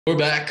We're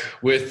back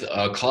with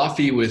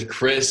Coffee with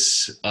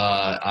Chris,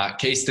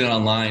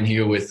 K-StateOnline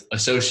here with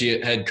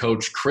Associate Head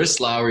Coach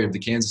Chris Lowery of the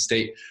Kansas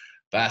State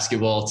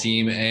basketball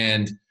team.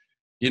 And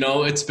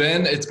it's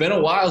been a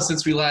while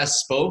since we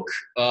last spoke.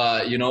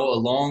 A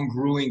long,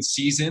 grueling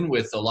season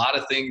with a lot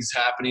of things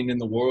happening in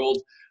the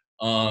world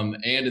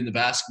and in the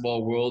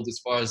basketball world as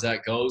far as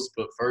that goes.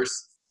 But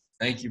first,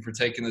 thank you for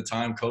taking the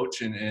time,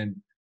 Coach, and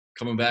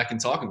coming back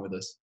and talking with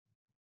us.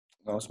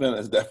 No, it's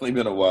definitely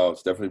been a while.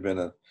 It's definitely been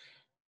a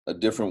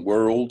different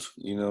world,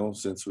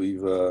 since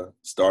we've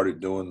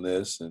started doing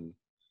this, and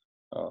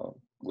uh,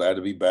 glad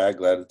to be back.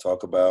 Glad to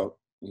talk about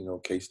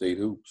K-State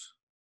hoops.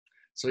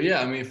 So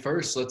yeah, I mean,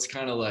 first let's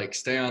kind of like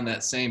stay on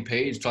that same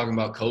page talking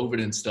about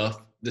COVID and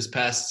stuff. This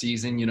past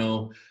season,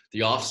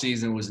 the off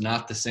season was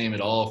not the same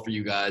at all for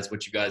you guys,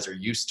 what you guys are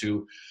used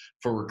to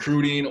for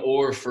recruiting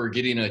or for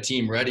getting a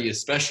team ready.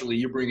 Especially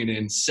you're bringing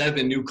in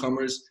 7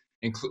 newcomers,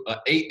 8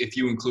 if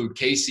you include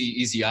Casey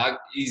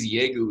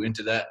Eziagu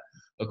into that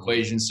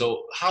equation.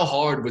 So how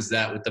hard was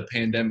that with the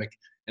pandemic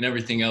and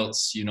everything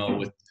else?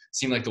 With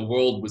seemed like the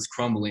world was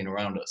crumbling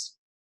around us.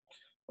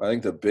 I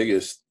think the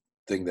biggest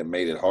thing that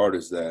made it hard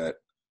is that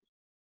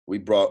we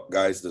brought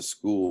guys to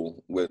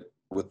school with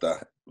a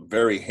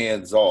very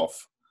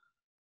hands-off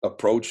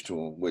approach to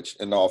them, which,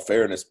 in all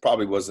fairness,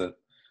 probably wasn't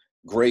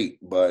great.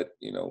 But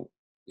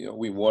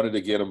we wanted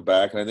to get them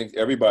back, and I think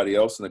everybody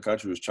else in the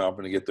country was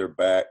chomping to get their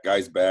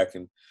guys back.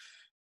 And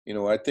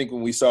I think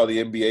when we saw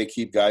the NBA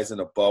keep guys in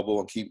a bubble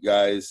and keep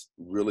guys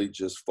really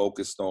just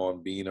focused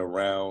on being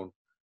around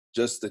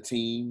just the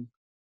team,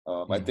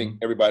 I think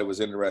everybody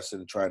was interested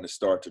in trying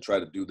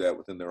to do that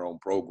within their own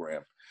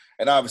program.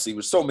 And obviously,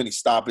 with so many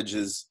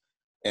stoppages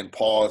and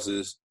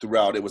pauses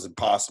throughout, it was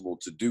impossible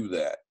to do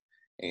that.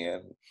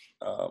 And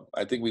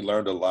I think we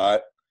learned a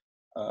lot.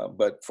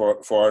 But for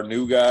our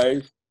new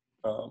guys,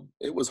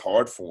 it was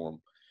hard for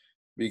them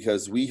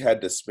because we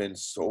had to spend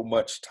so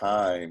much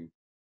time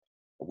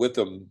with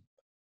them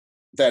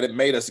that it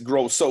made us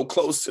grow so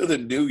close to the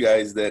new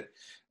guys that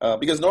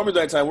because normally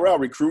that time we're out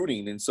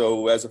recruiting, and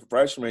so as a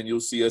freshman you'll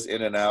see us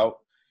in and out,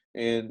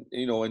 and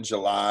in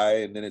July,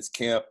 and then it's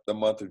camp the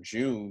month of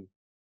June.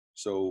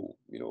 So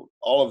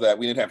all of that,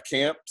 we didn't have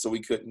camp, so we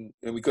couldn't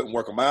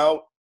work them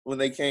out when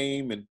they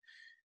came, and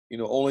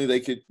only they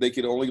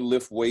could only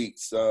lift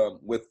weights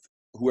with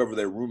whoever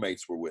their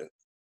roommates were with,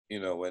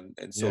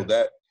 and so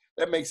Yeah.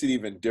 that makes it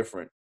even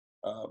different.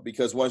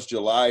 Because once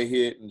July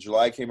hit and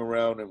July came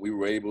around and we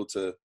were able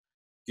to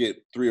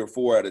get 3 or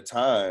 4 at a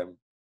time,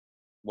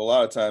 well, a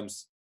lot of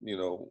times,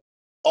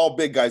 all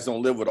big guys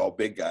don't live with all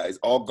big guys.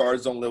 All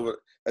guards don't live with.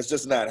 That's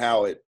just not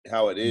how it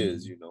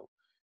is, Mhm.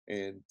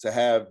 And to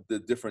have the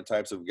different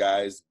types of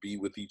guys be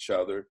with each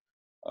other,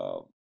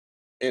 um,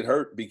 it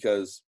hurt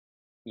because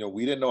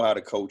we didn't know how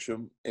to coach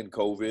them in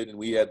COVID, and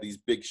we had these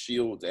big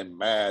shields and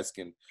masks,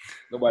 and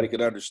nobody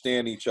could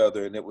understand each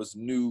other, and it was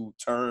new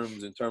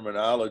terms and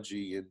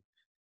terminology,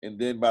 and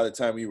then by the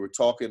time we were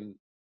talking,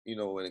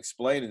 and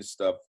explaining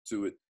stuff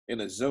to it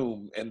in a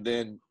Zoom, and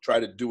then try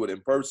to do it in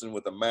person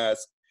with a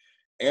mask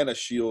and a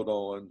shield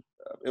on,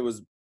 it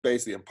was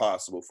basically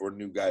impossible for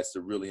new guys to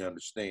really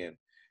understand.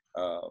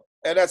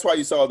 And that's why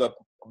you saw the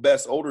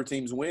best older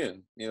teams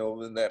win,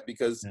 in that,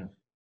 because Yeah.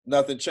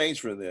 nothing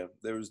changed for them.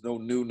 There was no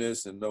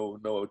newness and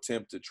no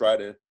attempt to try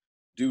to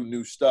do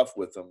new stuff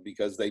with them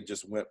because they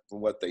just went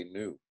from what they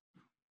knew.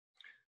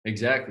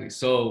 Exactly.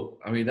 So,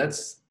 I mean,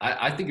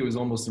 I think it was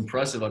almost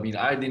impressive. I mean,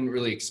 I didn't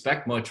really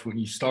expect much when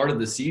you started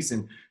the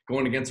season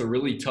going against a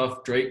really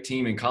tough Drake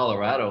team in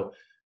Colorado,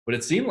 but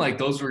it seemed like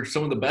those were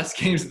some of the best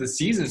games of the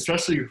season,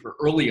 especially for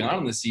early on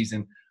in the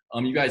season.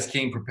 You guys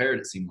came prepared,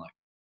 it seemed like.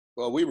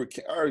 Well,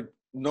 our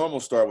normal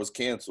start was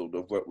canceled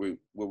of what we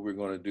are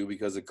going to do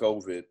because of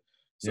COVID.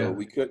 So Yeah.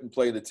 we couldn't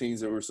play the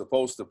teams that we were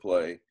supposed to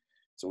play.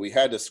 So we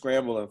had to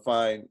scramble and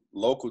find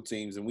local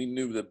teams, and we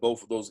knew that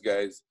both of those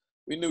guys.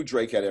 We knew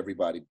Drake had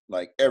everybody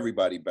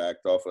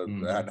backed off of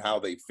and Hmm. how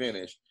they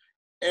finished,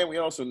 and we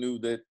also knew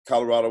that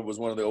Colorado was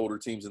one of the older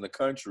teams in the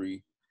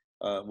country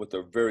with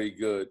a very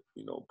good,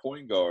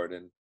 point guard.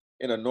 And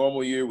in a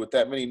normal year with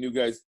that many new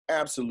guys,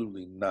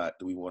 absolutely not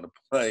do we want to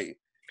play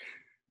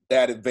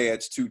that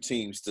advanced 2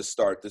 teams to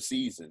start the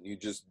season.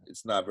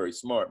 It's not very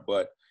smart.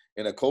 But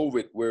in a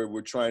COVID where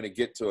we're trying to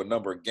get to a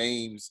number of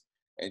games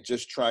and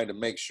just trying to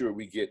make sure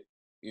we get,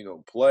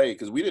 play,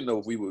 because we didn't know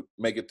if we would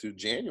make it through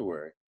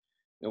January.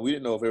 And we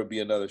didn't know if there would be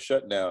another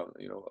shutdown,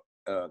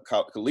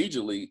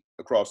 collegiately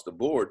across the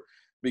board,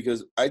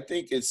 because I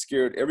think it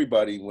scared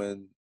everybody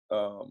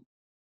um,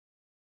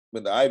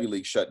 when the Ivy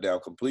League shut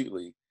down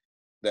completely,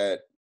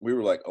 that we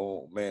were like,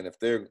 oh man, if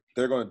they're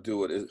going to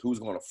do it, who's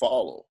going to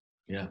follow?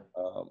 Yeah.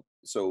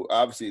 So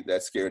obviously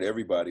that scared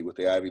everybody with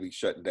the Ivy League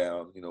shutting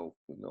down,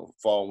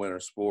 fall, winter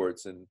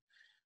sports, and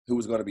who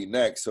was going to be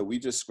next. So we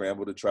just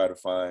scrambled to try to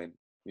find,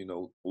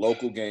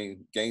 local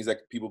games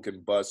that people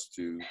can bus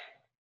to,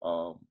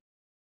 um,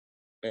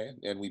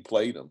 and we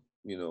played them.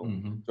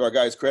 Hmm. To our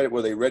guys' credit,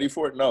 were they ready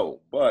for it?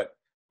 No, but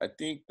I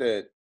think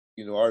that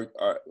our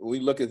when we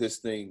look at this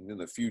thing in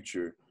the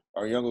future,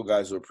 our younger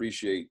guys will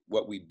appreciate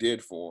what we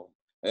did for them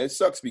And it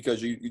sucks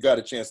because you got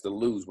a chance to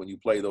lose when you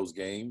play those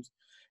games.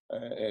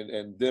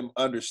 And them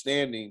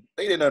understanding,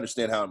 they didn't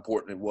understand how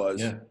important it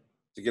was Yeah.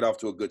 to get off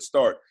to a good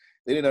start.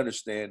 They didn't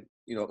understand,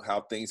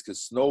 how things could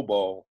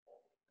snowball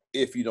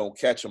if you don't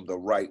catch them the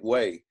right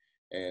way.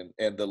 And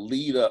the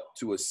lead up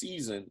to a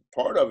season,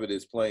 part of it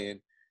is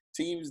playing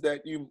teams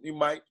that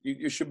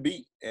you should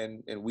beat.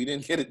 And we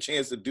didn't get a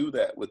chance to do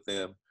that with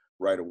them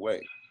right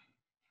away.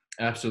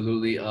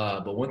 Absolutely.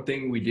 But one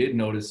thing we did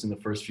notice in the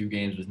first few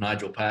games was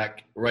Nigel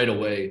Pack right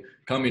away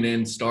coming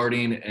in,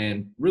 starting,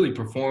 and really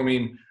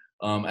performing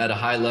at a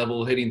high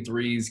level, hitting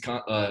threes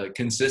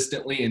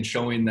consistently, and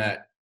showing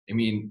that,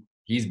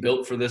 he's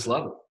built for this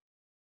level.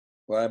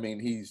 Well,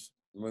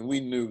 we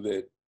knew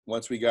that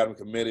once we got him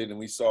committed and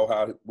we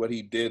saw what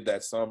he did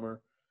that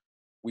summer,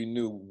 we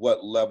knew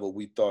what level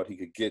we thought he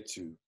could get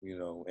to,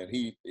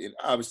 and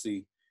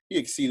obviously he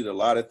exceeded a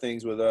lot of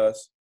things with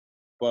us,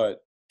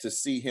 but to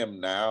see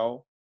him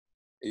now,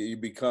 you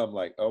become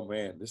like, oh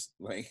man, this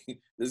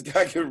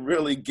guy can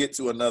really get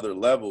to another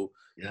level,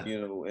 Yeah.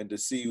 And to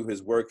see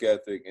his work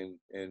ethic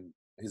and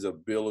his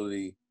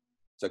ability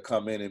to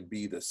come in and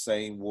be the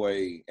same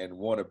way and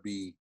want to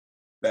be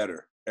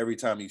better every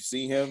time you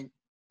see him.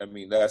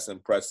 That's an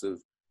impressive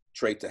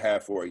trait to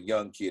have for a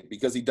young kid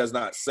because he does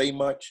not say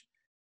much.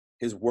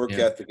 His work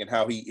ethic and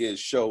how he is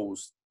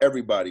shows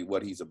everybody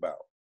what he's about.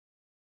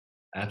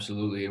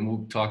 Absolutely. And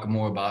we'll talk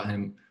more about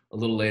him a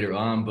little later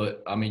on.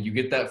 But, you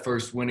get that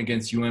first win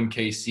against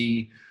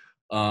UMKC,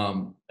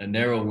 a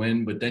narrow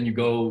win, but then you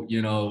go,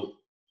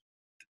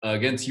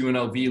 against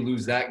UNLV,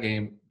 lose that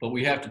game. But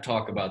we have to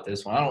talk about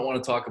this one. I don't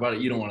want to talk about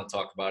it. You don't want to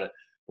talk about it.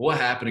 But what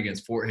happened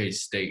against Fort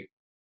Hays State?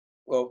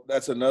 Well,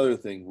 that's another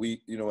thing.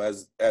 We,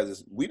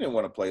 as we didn't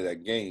want to play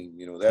that game.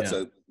 That's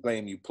a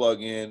game you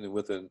plug in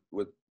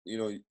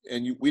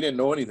we didn't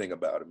know anything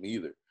about him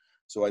either.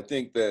 So I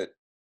think that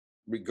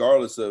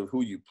regardless of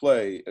who you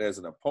play as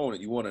an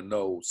opponent, you want to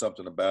know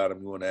something about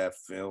them. You want to have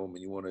film,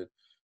 and you want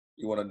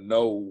to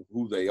know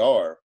who they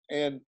are.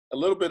 And a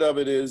little bit of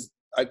it is,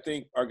 I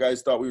think our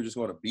guys thought we were just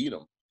going to beat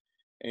them.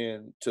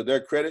 And to their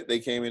credit, they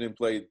came in and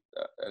played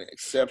an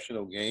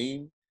exceptional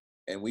game.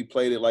 And we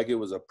played it like it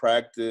was a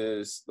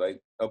practice, like,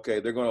 okay,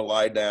 they're going to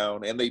lie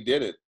down. And they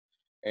did it.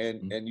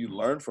 And you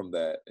learn from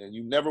that. And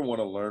you never want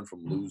to learn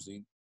from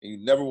losing. And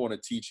you never want to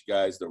teach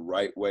guys the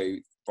right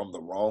way from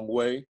the wrong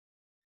way.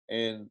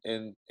 And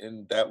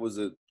that was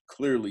a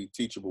clearly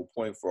teachable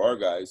point for our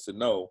guys to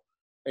know,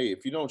 hey,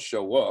 if you don't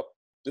show up,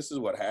 this is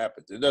what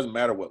happens. It doesn't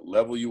matter what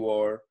level you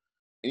are.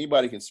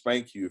 Anybody can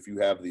spank you if you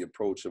have the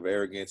approach of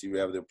arrogance, if you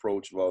have the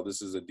approach of, oh,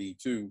 this is a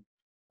D2.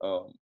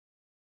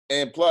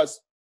 And plus,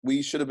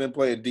 we should have been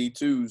playing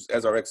D2s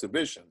as our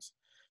exhibitions.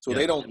 So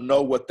they don't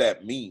know what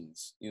that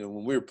means.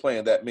 When we were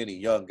playing that many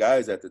young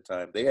guys at the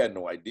time, they had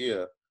no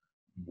idea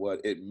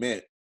what it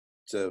meant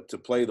to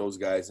play those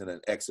guys in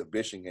an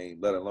exhibition game,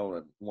 let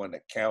alone one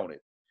that counted.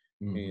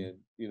 And,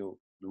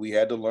 we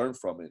had to learn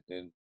from it.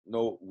 And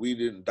no, we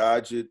didn't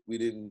dodge it. We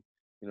didn't,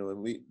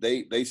 and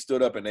they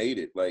stood up and ate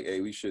it like,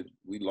 hey,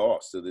 we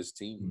lost to this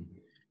team.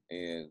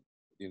 And,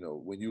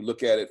 when you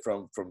look at it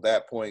from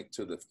that point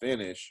to the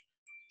finish,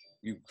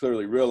 you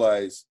clearly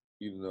realize,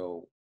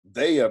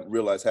 they have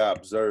realized how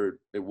absurd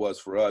it was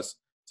for us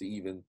to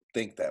even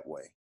think that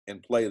way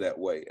and play that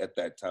way at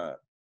that time.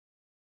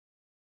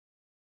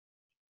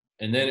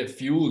 And then it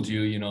fueled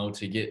you,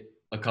 to get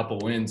a couple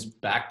wins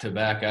back to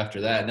back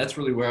after that. And that's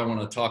really where I want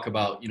to talk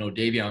about,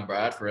 Davion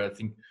Bradford. I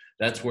think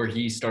that's where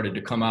he started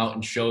to come out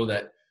and show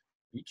that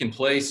he can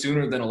play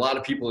sooner than a lot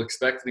of people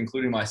expected,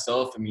 including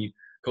myself.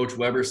 Coach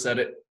Weber said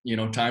it,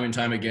 time and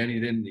time again. He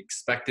didn't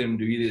expect him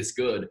to be this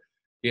good.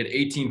 He had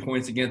 18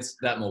 points against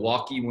that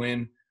Milwaukee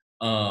win,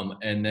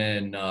 and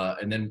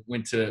then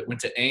went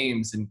to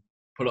Ames and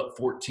put up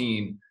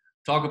 14.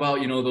 Talk about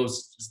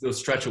those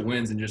stretch of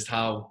wins and just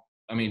how.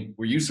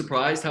 Were you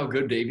surprised how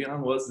good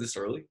Davion was this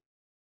early?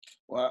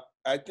 Well,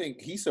 I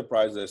think he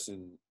surprised us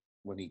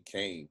when he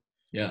came.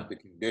 Yeah, the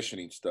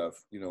conditioning stuff.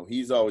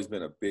 He's always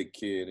been a big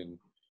kid, and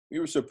we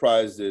were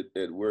surprised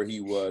at where he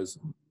was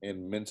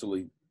in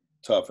mentally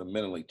tough and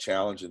mentally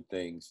challenging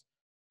things.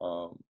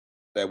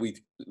 That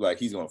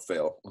he's gonna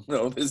fail.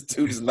 This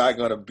dude is not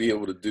gonna be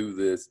able to do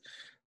this.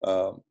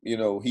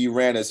 He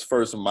ran his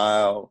first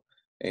mile,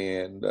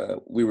 and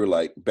we were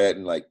like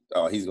betting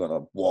oh, he's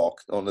gonna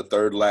walk on the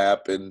third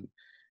lap, and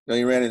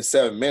he ran in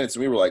 7 minutes,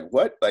 and we were like,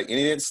 what? And he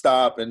didn't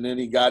stop, and then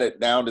he got it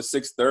down to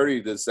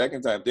 6:30 the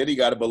second time. Then he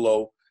got it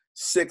below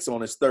 6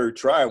 on his third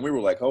try, and we were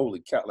like,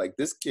 holy cow!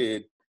 This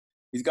kid,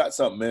 he's got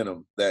something in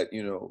him that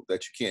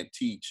that you can't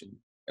teach,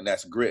 and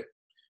that's grit,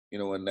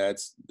 and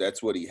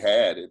that's what he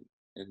had,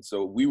 and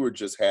so we were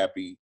just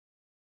happy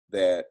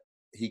that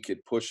he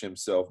could push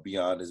himself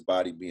beyond his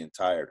body being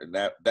tired, and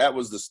that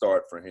was the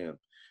start for him.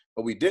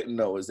 What we didn't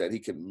know is that he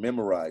could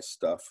memorize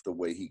stuff the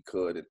way he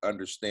could and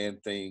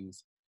understand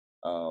things.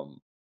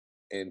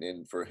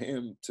 And for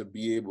him to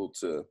be able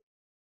to,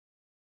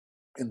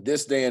 in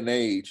this day and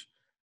age,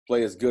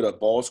 play as good a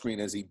ball screen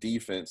as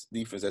defense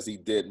as he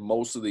did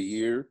most of the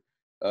year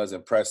is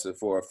impressive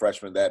for a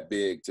freshman that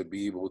big to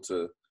be able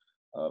to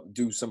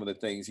do some of the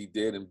things he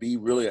did and be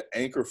really an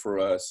anchor for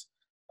us,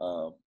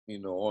 on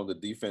the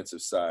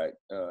defensive side.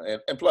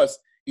 And plus,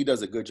 he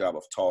does a good job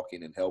of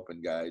talking and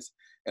helping guys.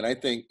 And I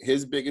think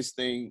his biggest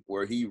thing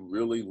where he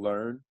really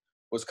learned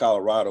was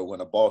Colorado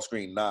when a ball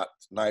screen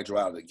knocked Nigel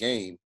out of the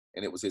game,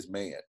 and it was his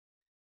man.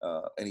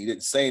 And he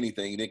didn't say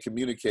anything. He didn't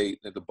communicate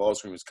that the ball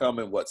screen was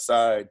coming, what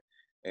side.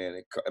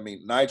 And,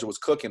 Nigel was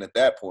cooking at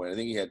that point. I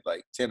think he had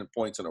like 10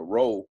 points in a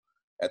row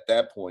at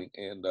that point.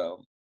 And,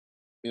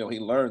 he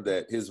learned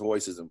that his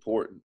voice is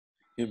important.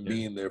 Him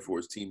being there for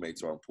his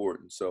teammates are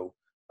important. So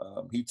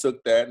he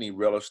took that and he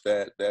relished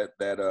that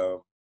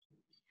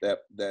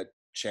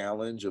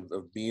challenge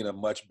of being a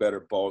much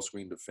better ball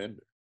screen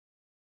defender.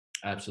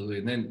 Absolutely.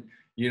 And then,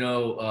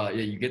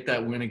 you get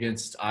that win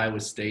against Iowa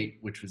State,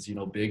 which was,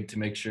 big to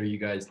make sure you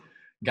guys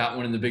got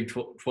one in the Big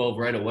 12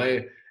 right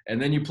away. And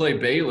then you play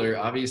Baylor.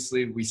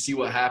 Obviously, we see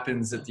what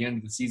happens at the end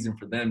of the season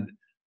for them.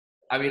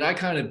 I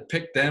kind of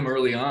picked them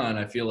early on,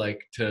 I feel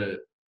like, to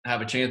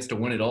have a chance to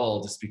win it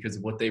all just because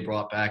of what they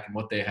brought back and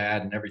what they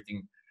had and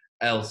everything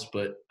else.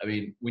 But,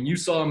 when you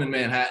saw them in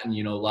Manhattan,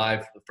 live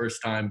for the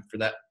first time for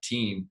that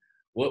team,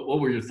 what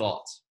were your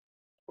thoughts?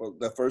 Well,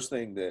 the first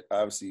thing that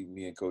obviously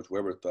me and Coach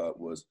Weber thought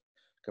was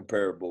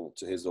comparable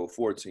to his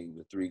 04 team,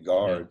 the three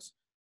guards.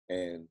 Yeah.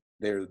 And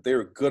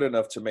they're good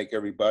enough to make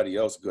everybody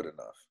else good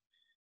enough.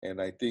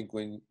 And I think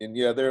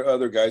there are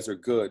other guys are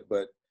good,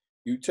 but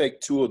you take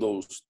two of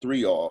those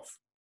three off,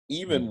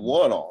 even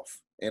one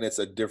off, and it's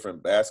a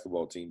different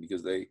basketball team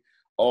because they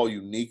all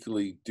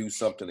uniquely do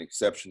something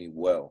exceptionally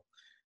well.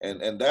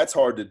 And that's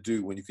hard to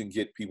do when you can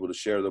get people to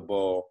share the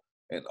ball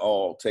and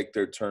all take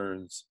their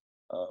turns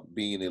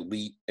being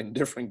elite in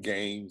different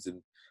games.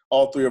 And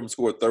all three of them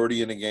scored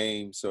 30 in a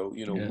game. So,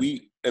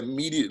 we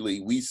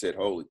immediately said,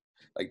 holy,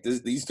 like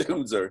these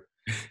dudes are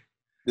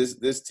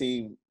this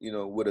team,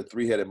 with a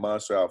three-headed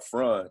monster out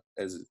front,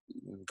 as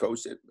Coach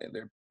said,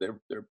 man,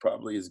 they're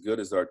probably as good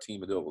as our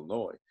team at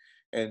Illinois.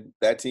 And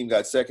that team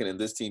got second and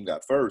this team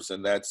got first.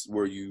 And that's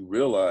where you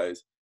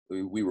realize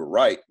we were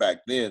right back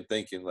then,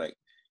 thinking like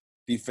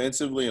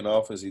defensively and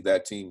offensively,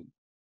 that team,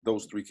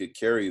 those three could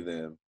carry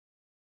them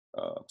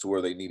to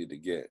where they needed to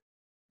get.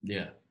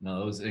 Yeah,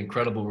 no, it was an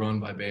incredible run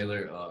by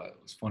Baylor. It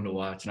was fun to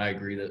watch. And I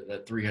agree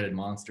that three-headed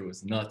monster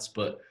was nuts.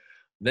 But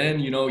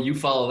then, you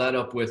follow that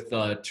up with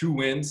 2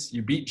 wins.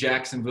 You beat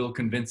Jacksonville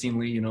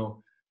convincingly,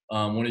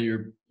 one of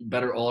your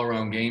better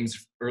all-around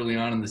games early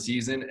on in the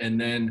season.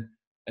 And then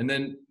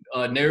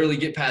narrowly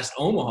get past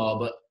Omaha.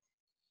 But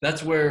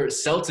that's where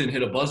Selton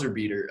hit a buzzer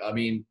beater.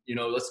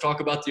 Let's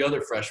talk about the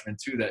other freshmen,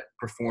 too, that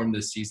performed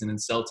this season in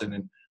Selton.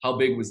 And how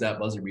big was that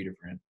buzzer beater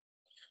for him?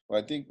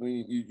 Well, I think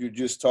we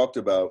just talked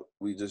about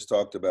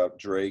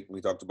Drake.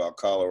 We talked about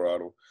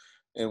Colorado.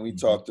 And we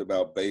talked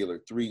about Baylor,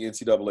 3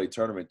 NCAA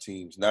tournament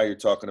teams. Now you're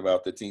talking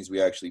about the teams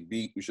we actually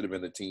beat. We should have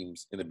been the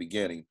teams in the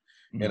beginning.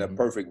 In a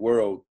perfect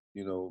world,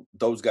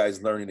 those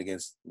guys learning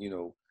against,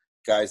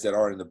 guys that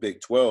aren't in the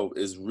Big 12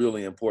 is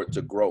really important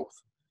to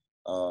growth.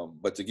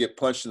 But to get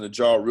punched in the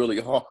jaw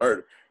really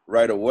hard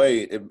right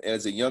away,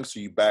 as a youngster,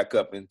 you back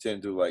up and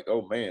tend to like,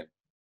 oh, man,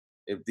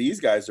 if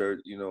these guys are,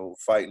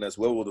 fighting us,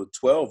 what will the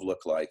 12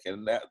 look like?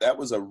 And that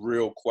was a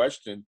real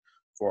question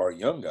for our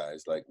young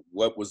guys. Like,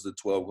 what was the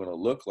 12 going to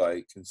look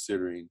like,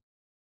 considering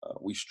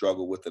we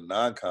struggle with the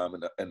non-com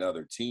and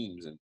other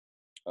teams? And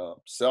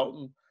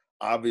Selton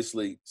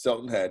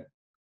had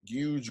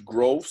huge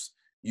growths,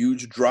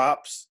 huge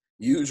drops,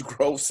 huge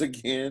growths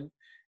again.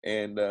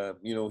 And,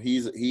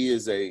 he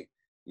is a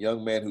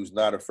young man who's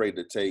not afraid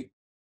to take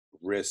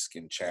risk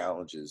and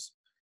challenges.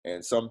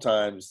 And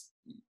sometimes,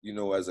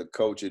 as a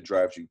coach, it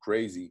drives you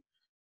crazy,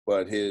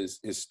 but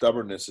his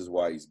stubbornness is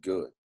why he's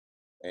good.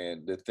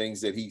 And the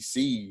things that he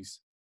sees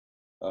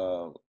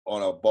on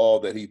a ball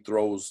that he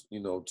throws,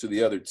 to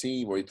the other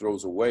team or he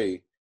throws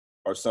away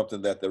are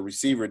something that the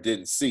receiver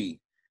didn't see.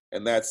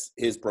 And that's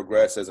his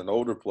progress as an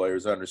older player,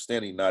 is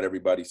understanding not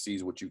everybody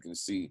sees what you can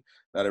see.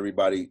 Not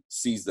everybody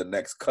sees the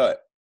next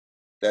cut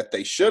that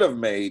they should have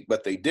made,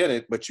 but they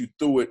didn't, but you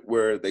threw it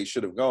where they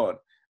should have gone.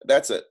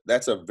 That's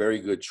a very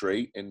good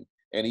trait, and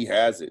he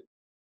has it.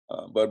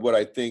 But what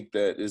I think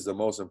that is the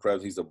most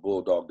impressive, he's a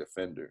bulldog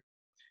defender.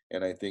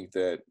 And I think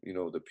that,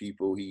 the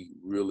people he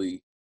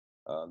really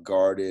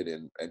guarded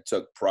and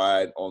took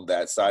pride on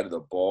that side of the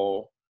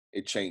ball,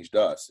 it changed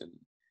us.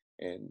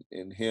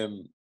 And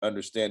him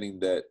understanding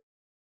that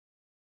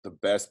the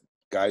best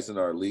guys in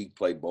our league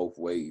play both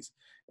ways.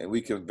 And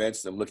we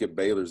convinced them, look at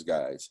Baylor's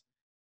guys.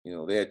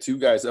 They had 2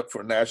 guys up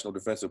for National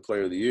Defensive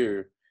Player of the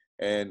Year.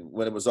 And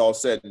when it was all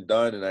said and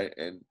done,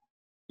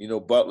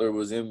 Butler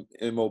was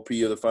MOP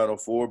of the Final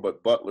Four,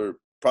 but Butler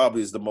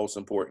probably is the most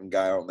important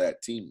guy on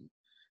that team.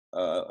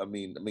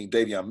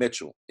 Davion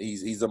Mitchell,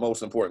 he's the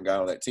most important guy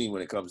on that team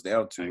when it comes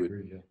down to it,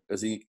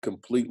 because he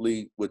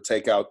completely would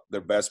take out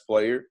their best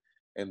player,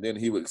 and then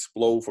he would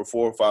explode for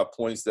 4 or 5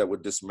 points that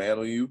would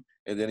dismantle you,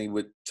 and then he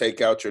would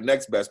take out your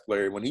next best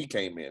player when he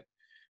came in.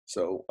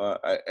 So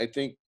I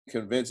think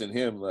convincing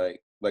him like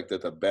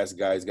that the best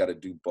guy's got to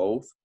do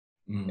both,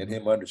 and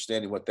him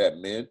understanding what that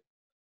meant,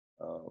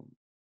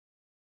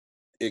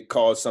 it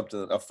caused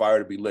a fire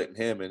to be lit in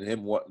him and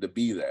him wanting to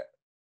be that.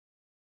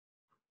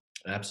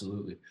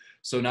 Absolutely.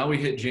 So now we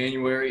hit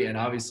January, and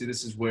obviously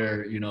this is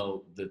where, you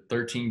know, the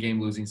 13-game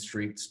losing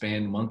streak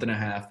spanned a month and a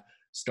half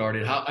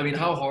started.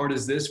 How hard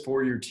is this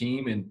for your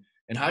team, and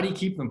how do you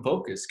keep them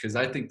focused? Because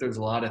I think there's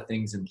a lot of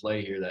things in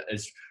play here that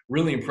is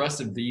really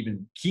impressive to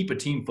even keep a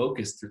team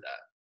focused through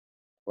that.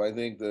 Well, I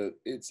think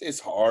it's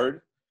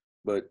hard,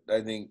 but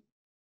I think,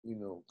 you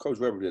know, Coach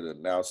Weber did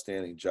an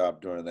outstanding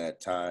job during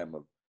that time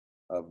of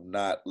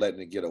not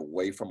letting it get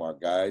away from our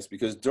guys,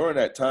 because during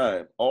that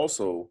time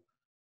also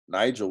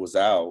Nigel was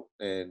out,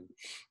 and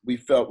we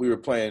felt we were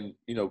playing,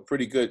 you know,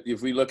 pretty good.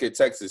 If we look at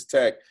Texas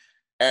Tech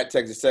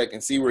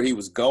and see where he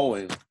was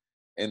going,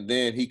 and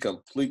then he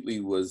took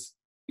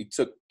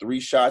 3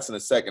 shots in the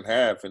second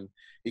half, and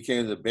he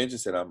came to the bench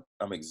and said,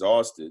 I'm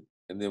exhausted.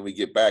 And then we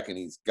get back and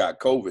he's got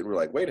COVID. We're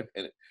like, wait a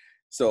minute.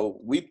 So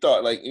we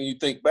thought, like, when you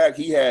think back,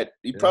 he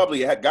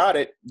probably had got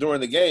it during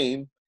the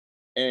game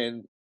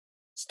and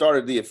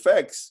started the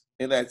effects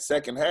in that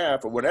second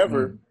half or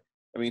whatever. Mm.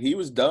 I mean, he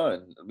was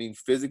done. I mean,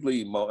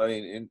 physically,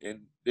 and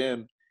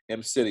then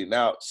him sitting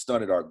out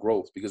stunted our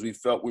growth, because we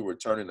felt we were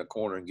turning the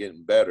corner and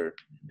getting better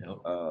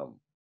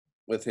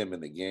with him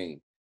in the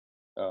game.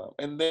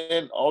 And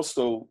then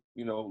also,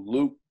 you know,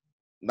 Luke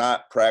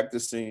not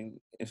practicing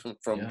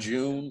from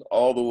June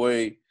all the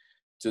way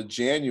to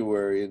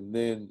January, and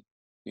then,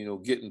 you know,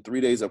 getting 3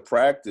 days of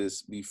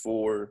practice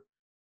before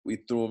we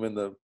threw him in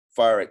the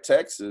fire at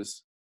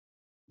Texas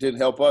didn't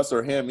help us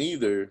or him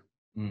either,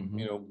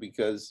 you know,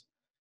 because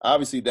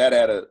obviously that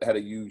had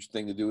a huge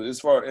thing to do with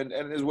it,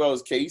 and as well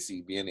as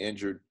Casey being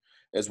injured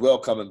as well,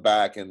 coming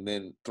back and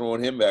then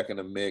throwing him back in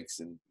the mix.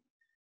 And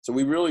so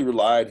we really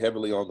relied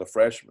heavily on the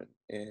freshmen,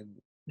 and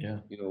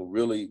you know,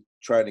 really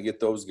trying to get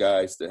those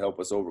guys to help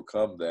us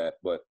overcome that.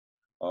 But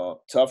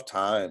tough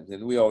times,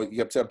 and you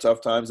have to have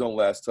tough times don't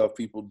last. Tough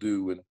people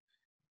do. And,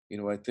 you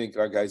know, I think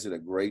our guys did a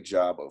great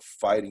job of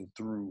fighting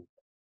through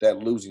that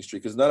losing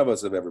streak, because none of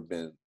us have ever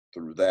been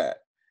through that.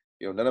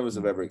 You know, none of us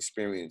have ever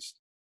experienced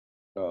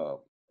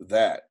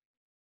that,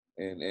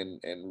 and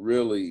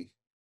really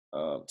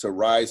to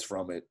rise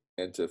from it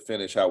and to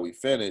finish how we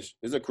finished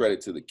is a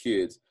credit to the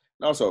kids,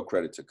 and also a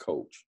credit to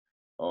Coach.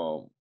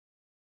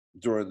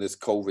 During this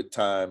COVID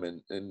time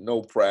and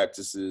no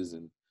practices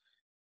and,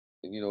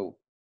 you know,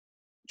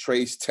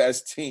 trace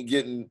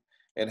testing,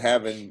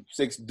 having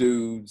 6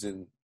 dudes,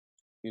 and,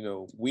 you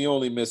know, we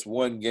only missed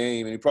 1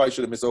 game, and he probably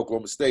should have missed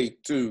Oklahoma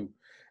State too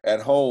at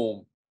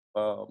home.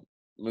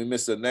 We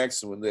missed the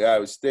next one, the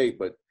Iowa State,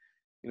 but,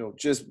 you know,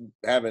 just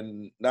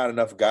having not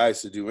enough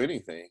guys to do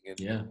anything.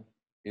 And,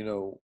 you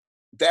know,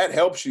 that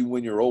helps you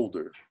when you're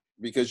older,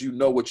 because you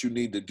know what you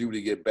need to do to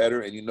get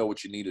better, and you know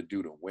what you need to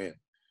do to win.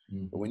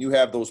 But when you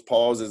have those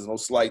pauses and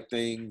those slight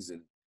things,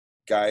 and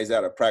guys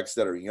out of practice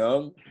that are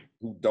young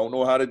who don't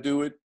know how to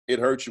do it, it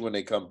hurts you when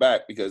they come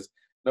back, because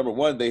number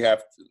one, they have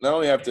to not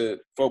only have to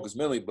focus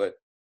mentally, but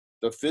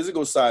the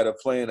physical side of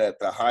playing at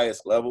the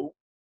highest level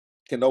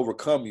can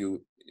overcome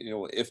you, you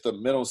know, if the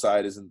mental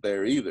side isn't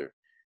there either.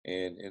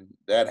 And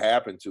that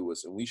happened to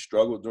us, and we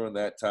struggled during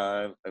that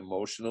time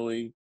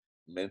emotionally,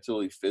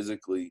 mentally,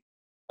 physically.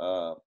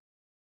 And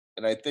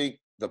I think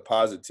the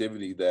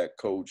positivity that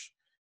Coach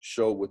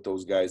showed with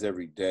those guys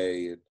every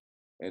day,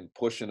 and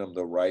pushing them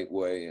the right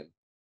way,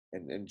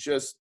 and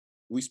just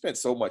we spent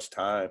so much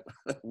time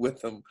with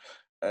them,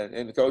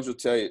 and the coach will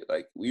tell you,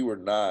 like,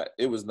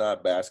 it was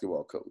not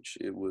basketball coach,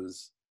 it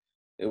was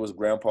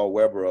Grandpa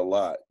Weber a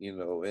lot, you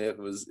know. It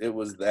was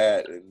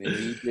that, and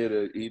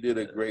he did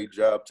a great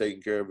job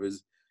taking care of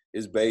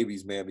his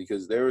babies, man,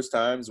 because there was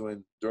times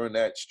when during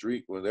that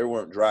streak when there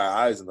weren't dry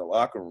eyes in the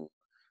locker room.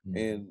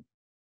 And,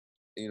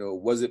 you know,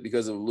 was it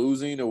because of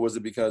losing, or was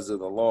it because of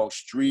the long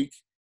streak?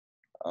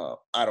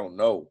 I don't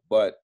know,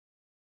 but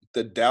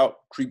the doubt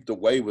creeped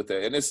away with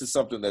it. And this is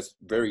something that's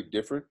very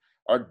different.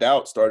 Our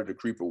doubt started to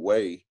creep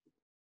away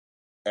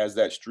as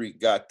that streak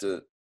got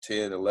to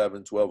 10,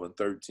 11, 12, and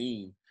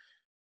 13.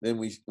 Then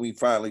we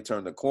finally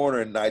turned the corner,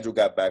 and Nigel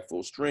got back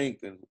full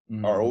strength, and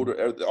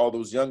all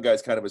those young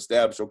guys kind of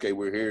established, okay,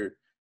 we're here.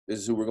 This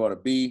is who we're going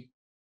to be.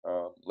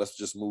 Let's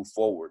just move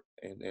forward.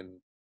 And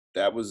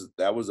that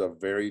was a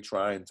very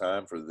trying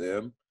time for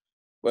them,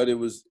 but it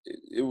was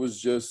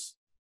just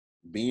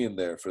being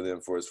there for them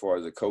for as far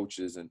as the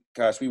coaches. And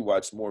gosh, we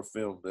watched more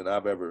film than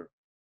I've ever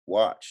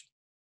watched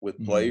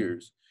with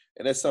players,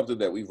 and that's something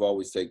that we've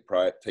always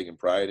taken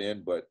pride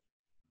in. But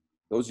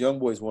those young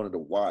boys wanted to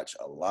watch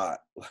a lot,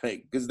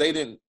 like, because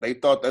they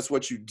thought that's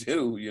what you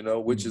do, you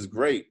know, which is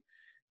great,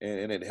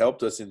 and it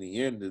helped us in the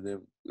end, and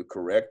then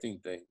correcting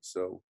things.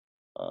 So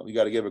you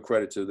got to give a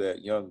credit to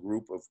that young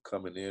group of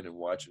coming in and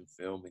watching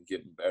film and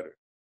getting better.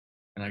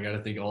 And I got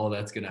to think all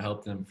that's going to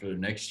help them for the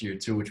next year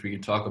too, which we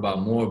can talk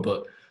about more.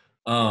 But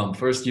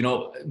first, you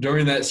know,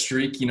 during that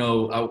streak, you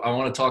know, I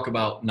want to talk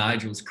about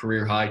Nigel's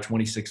career high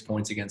 26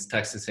 points against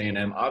Texas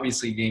A&M.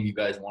 Obviously, a game you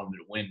guys wanted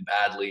to win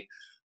badly.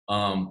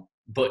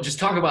 But just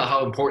talk about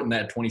how important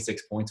that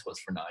 26 points was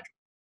for Nigel.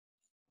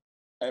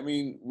 I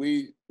mean,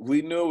 we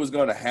knew it was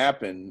going to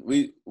happen.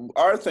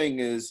 Our thing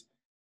is,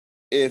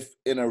 if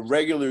in a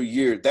regular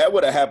year, that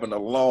would have happened a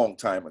long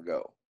time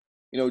ago,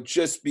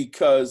 just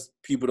because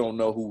people don't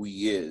know who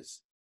he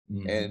is.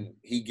 And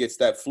he gets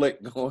that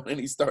flick going and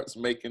he starts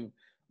making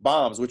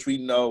bombs, which we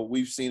know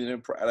we've seen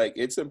it.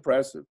 It's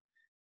impressive.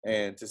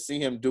 And to see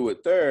him do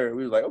it there,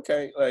 we were like,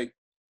 okay, like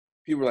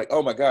people were like,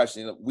 oh my gosh,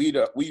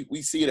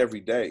 we see it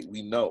every day.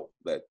 We know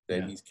that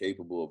he's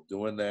capable of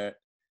doing that.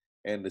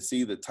 And to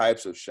see the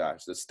types of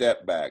shots, the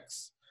step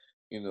backs,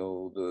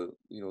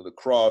 the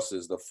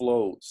crosses, the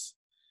floats,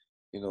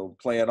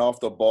 playing off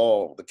the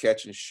ball, the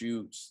catch and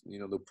shoots,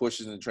 the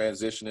pushes and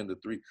transition into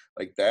three,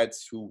 like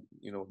that's who,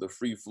 the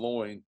free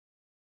flowing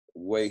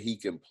way he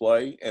can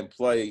play and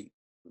play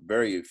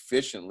very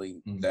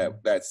efficiently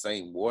that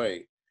same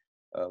way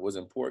was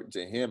important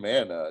to him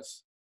and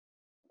us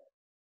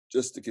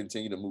just to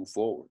continue to move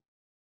forward.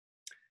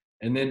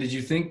 And then did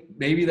you think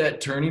maybe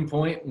that turning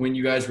point when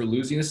you guys were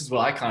losing, this is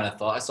what I kind of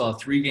thought. I saw a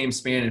 3-game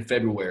span in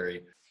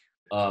February.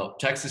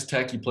 Texas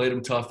Tech, you played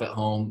them tough at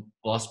home,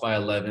 lost by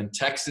 11.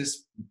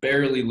 Texas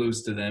barely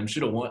lose to them.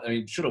 Should have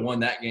won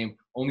that game,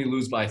 only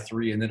lose by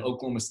 3. And then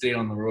Oklahoma State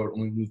on the road,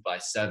 only lose by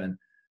 7.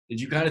 Did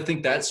you kind of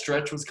think that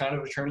stretch was kind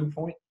of a turning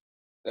point?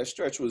 That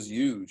stretch was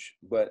huge.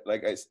 But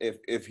like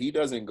if he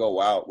doesn't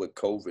go out with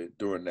COVID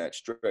during that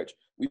stretch,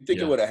 we think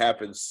it would have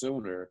happened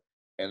sooner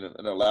and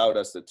allowed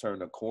us to turn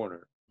the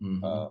corner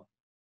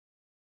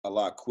a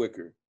lot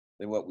quicker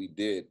than what we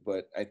did.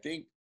 But I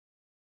think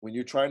when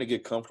you're trying to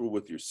get comfortable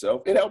with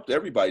yourself, it helped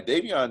everybody.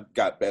 Davion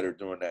got better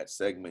during that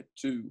segment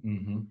too.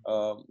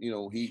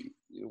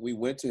 We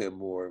went to him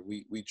more.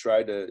 We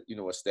tried to,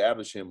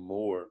 establish him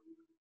more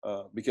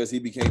because he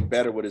became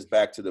better with his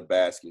back to the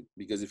basket.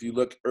 Because if you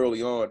look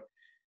early on,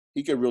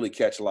 he could really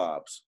catch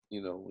lobs.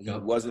 He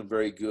wasn't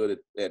very good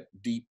at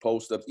deep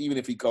post-ups, even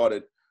if he caught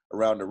it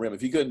around the rim. If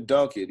he couldn't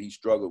dunk it, he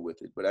struggled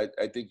with it. But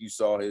I think you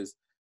saw his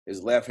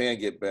left hand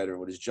get better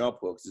with his jump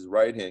hooks, his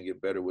right hand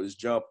get better with his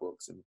jump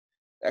hooks. And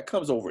that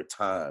comes over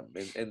time.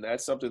 And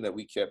that's something that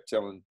we kept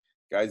telling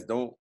guys,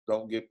 don't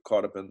get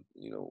caught up in,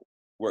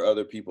 where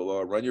other people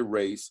are. Run your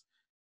race.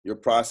 Your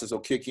process will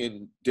kick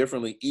in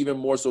differently, even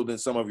more so than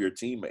some of your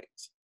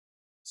teammates.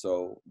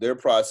 So their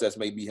process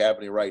may be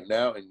happening right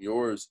now, and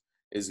yours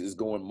is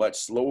going much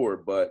slower.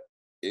 But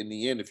in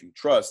the end, if you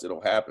trust,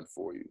 it'll happen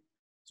for you.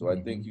 So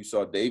I think you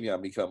saw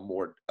Davion become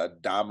more a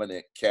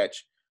dominant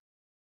catch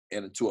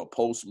and into a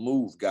post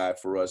move guy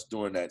for us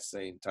during that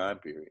same time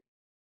period.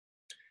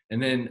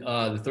 And then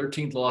the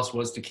 13th loss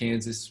was to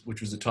Kansas,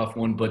 which was a tough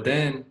one. But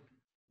then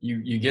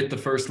you get the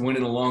first win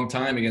in a long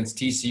time against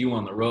TCU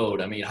on the road.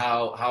 I mean,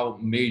 how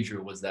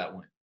major was that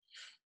win?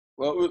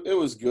 Well, it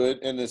was good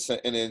in this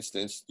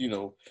instance,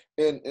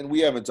 and we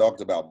haven't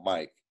talked about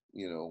Mike,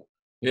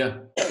 Yeah.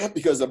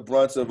 because the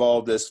brunt of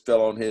all this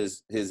fell on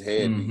his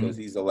head because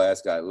he's the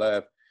last guy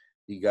left.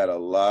 He got a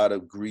lot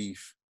of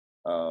grief,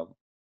 from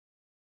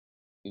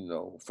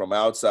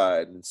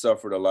outside and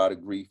suffered a lot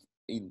of grief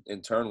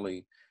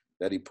internally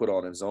that he put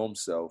on his own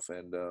self.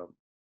 And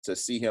to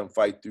see him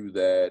fight through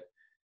that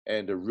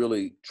and to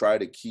really try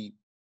to keep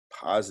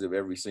positive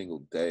every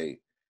single day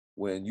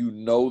when you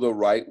know the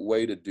right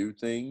way to do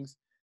things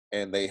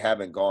and they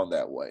haven't gone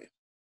that way.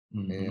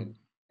 And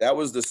that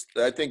was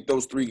I think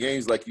those 3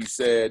 games, like you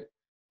said,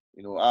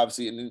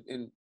 obviously,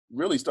 and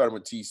really starting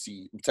with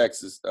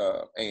Texas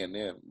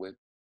A&M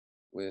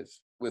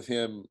with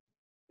him,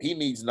 he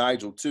needs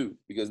Nigel too,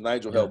 because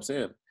Nigel helps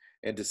him.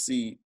 And to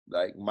see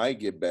like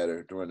Mike get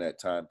better during that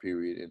time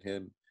period and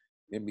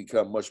him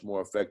become much more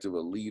effective a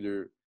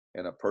leader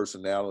and a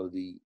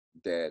personality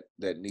that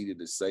needed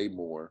to say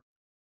more,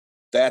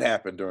 that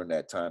happened during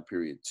that time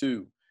period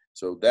too.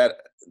 So that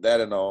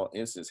in all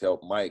instances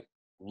helped Mike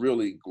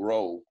really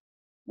grow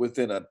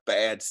within a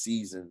bad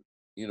season,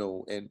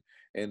 and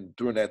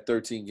during that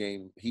 13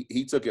 game,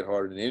 he took it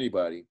harder than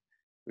anybody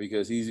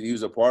because he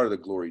was a part of the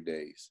glory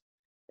days.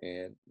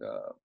 And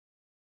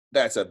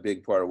that's a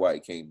big part of why he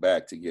came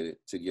back to get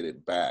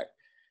it back.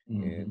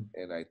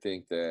 And I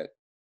think that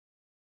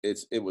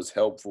it was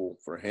helpful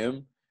for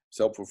him, it's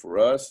helpful for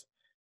us,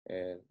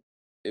 and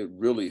it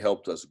really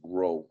helped us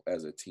grow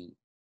as a team.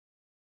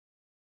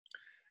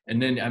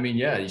 And then, I mean,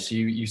 yeah,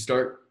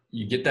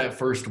 you get that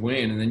first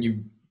win, and then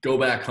you go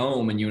back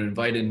home and you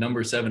invited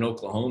number 7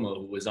 Oklahoma,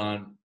 who was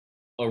on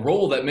a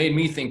roll that made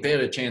me think they had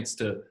a chance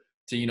to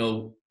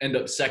end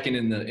up second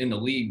in the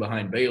league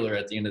behind Baylor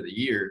at the end of the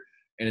year.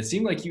 And it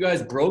seemed like you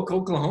guys broke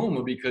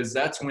Oklahoma because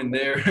that's when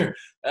their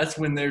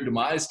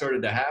demise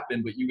started to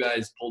happen. But you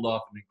guys pulled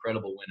off an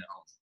incredible win at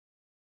home.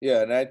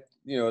 Yeah,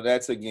 and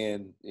that's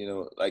again,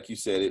 like you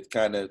said, it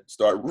kind of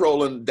started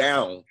rolling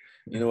down,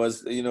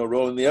 as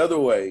rolling the other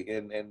way.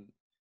 And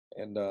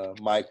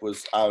Mike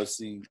was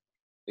obviously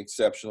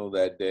exceptional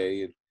that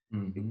day,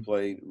 and he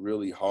played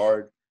really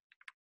hard.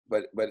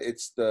 But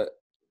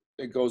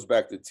it goes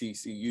back to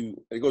TCU.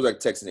 It goes back to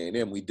Texas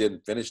A&M. We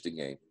didn't finish the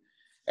game.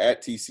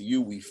 At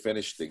TCU, we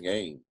finished the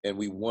game, and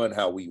we won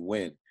how we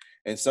win.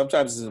 And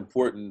sometimes it's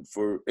important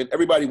and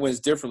everybody wins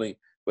differently,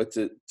 but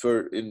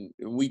and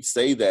we'd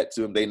say that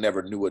to them, they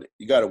never knew it.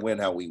 You got to win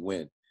how we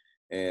win.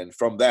 And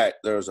from that,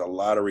 there's a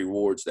lot of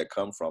rewards that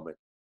come from it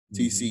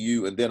Mm-hmm.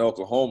 TCU, and then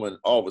Oklahoma, and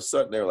all of a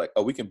sudden they're like,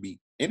 oh, we can beat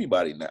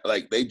anybody now.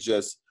 Like they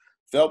just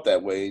felt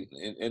that way,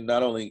 and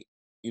not only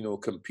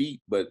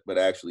compete, but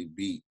actually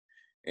beat,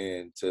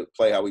 and to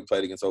play how we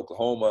played against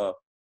Oklahoma,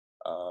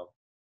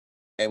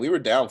 and we were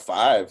down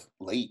 5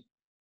 late,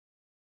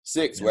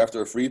 6 Yeah.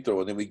 after a free throw,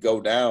 and then we go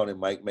down and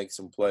Mike makes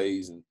some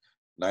plays, and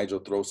Nigel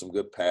throws some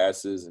good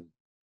passes, and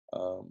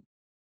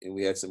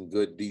we had some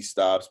good D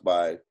stops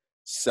by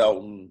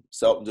Selton.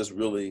 Selton just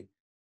really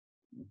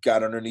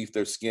got underneath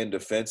their skin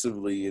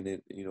defensively, and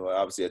it,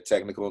 obviously a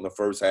technical in the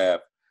first half,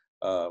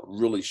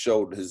 really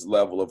showed his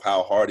level of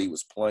how hard he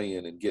was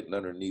playing and getting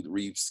underneath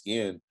Reeves'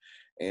 skin.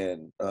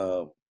 And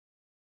our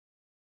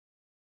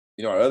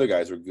other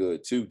guys were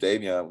good too.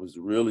 Davion was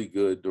really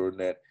good during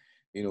that,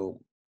 and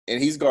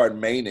he's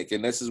guarding Manick,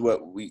 and this is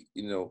what we,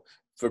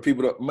 for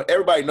people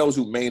everybody knows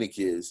who Manick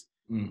is,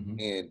 Mm-hmm.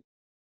 and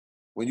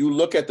when you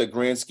look at the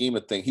grand scheme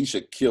of things, he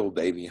should kill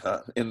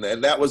Davion, and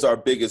that was our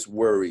biggest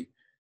worry.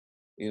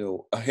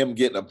 Him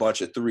getting a bunch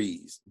of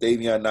threes,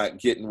 Davion not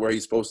getting where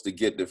he's supposed to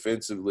get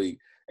defensively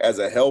as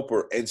a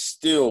helper and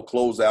still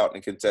close out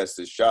and contest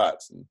his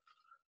shots. And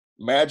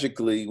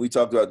magically, we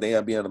talked about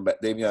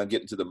Davion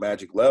getting to the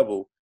magic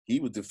level. He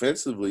was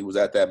defensively was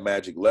at that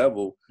magic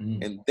level.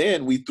 Mm-hmm. And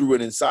then we threw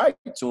it inside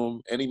to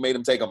him and he made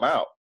him take him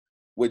out,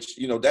 which,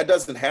 that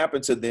doesn't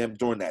happen to them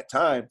during that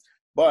time.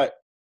 But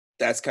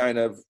that's kind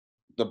of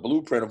the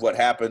blueprint of what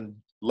happened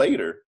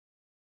later.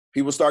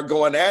 People start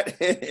going at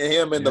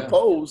him in the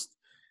post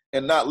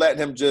and not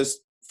letting him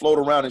just float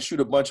around and shoot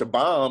a bunch of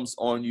bombs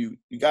on you.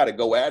 You got to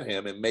go at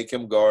him and make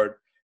him guard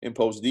in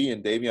post D.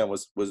 And Davion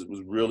was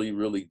really,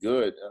 really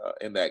good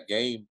in that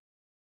game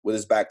with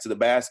his back to the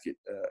basket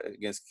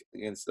against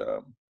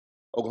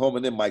Oklahoma.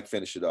 And then Mike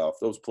finished it off.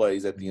 Those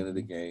plays at the end of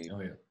the game.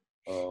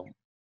 Oh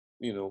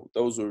yeah.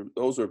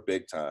 Those are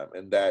big time,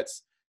 and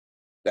that's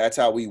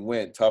how we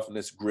win: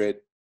 toughness,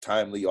 grit,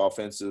 timely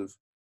offensive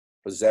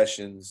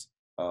possessions.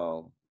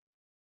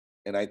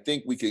 And I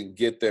think we can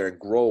get there and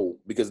grow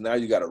because now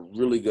you got a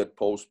really good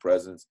post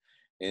presence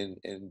in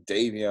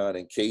Davion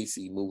and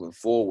Casey moving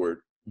forward.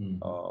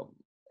 Mm-hmm.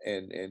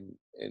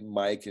 And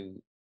Mike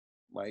and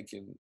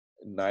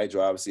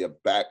Nigel, obviously a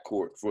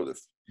backcourt for the,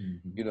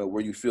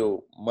 where you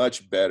feel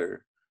much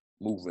better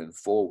moving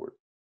forward.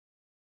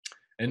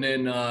 And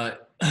then,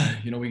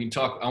 we can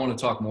talk. I want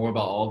to talk more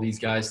about all these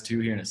guys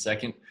too here in a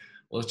second.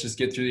 Let's just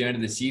get through the end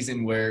of the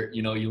season where,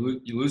 you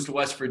lose to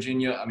West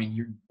Virginia. I mean,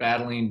 you're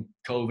battling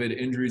COVID,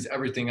 injuries,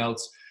 everything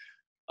else.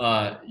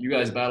 You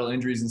guys battle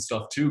injuries and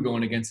stuff too,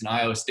 going against an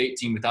Iowa State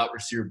team without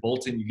receiver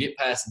Bolton. You get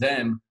past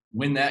them,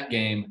 win that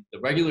game.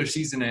 The regular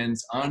season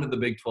ends, on to the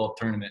Big 12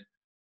 tournament.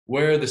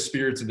 Where are the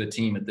spirits of the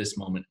team at this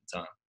moment in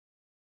time?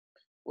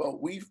 Well,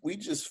 we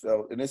just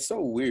felt, and it's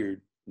so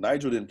weird,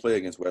 Nigel didn't play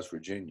against West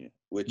Virginia,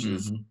 which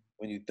is,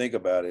 when you think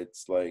about it,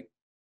 it's like,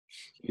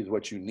 he's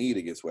what you need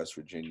against West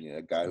Virginia,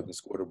 a guy who can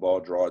score the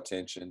ball, draw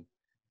attention.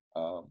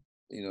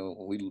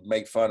 We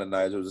make fun of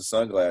Nigel. It was a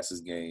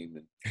sunglasses game,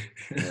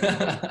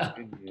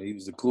 and he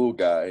was a cool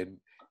guy,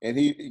 and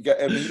he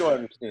got. I mean, you don't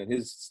understand.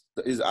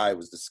 His eye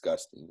was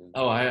disgusting.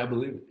 Oh, I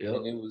believe it. Yep.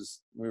 And it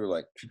was. We were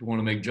like, people want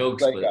to make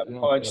jokes, like but got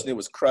punched, and it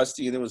was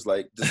crusty, and it was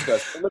like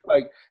disgusting.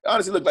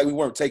 Honestly looked like we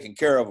weren't taking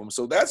care of him.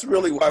 So that's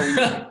really why we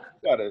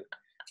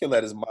can't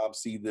let his mom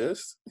see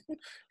this.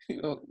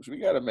 We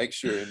got to make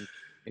sure.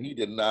 And he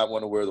did not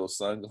want to wear those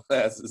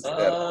sunglasses.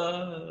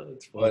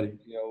 It's funny.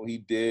 But, he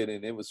did,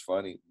 and it was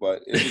funny.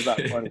 But it was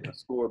not funny to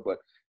score. But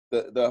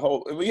the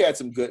whole – and we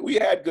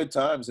had good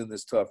times in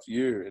this tough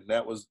year, and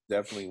that was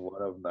definitely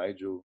one of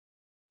Nigel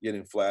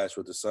getting flashed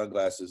with the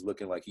sunglasses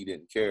looking like he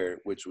didn't care,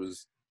 which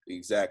was the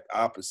exact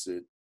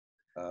opposite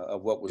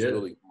of what was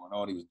really going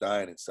on. He was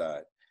dying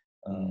inside.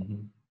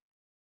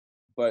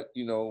 But,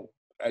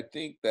 I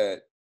think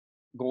that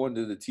going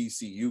to the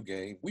TCU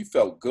game, we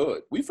felt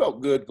good. We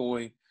felt good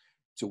going –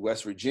 to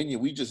West Virginia.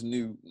 We just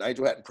knew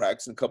Nigel hadn't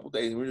practiced in a couple of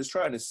days. We were just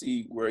trying to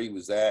see where he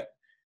was at,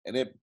 and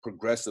it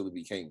progressively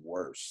became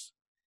worse.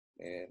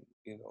 And,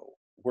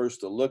 worse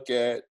to look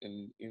at.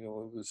 And, it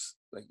was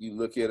like you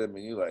look at him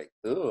and you're like,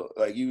 ugh.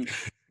 Like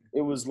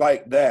it was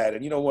like that.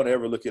 And you don't want to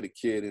ever look at a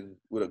kid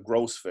with a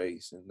gross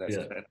face, and that's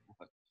kind of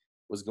what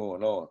was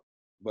going on.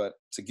 But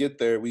to get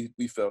there, we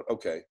felt,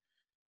 okay,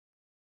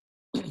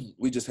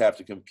 we just have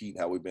to compete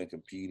how we've been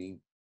competing,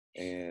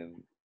 and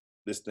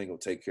this thing will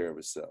take care of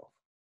itself.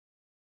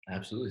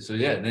 Absolutely. So,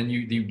 then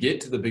you get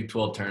to the Big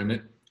 12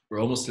 tournament.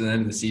 We're almost to the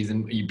end of the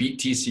season. You beat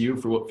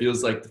TCU for what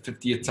feels like the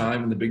 50th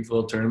time in the Big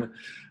 12 tournament,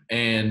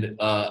 and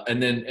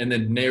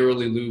then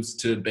narrowly lose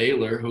to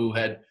Baylor, who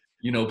had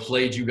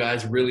played you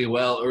guys really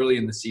well early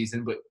in the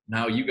season, but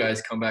now you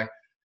guys come back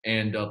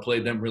and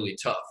played them really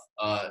tough.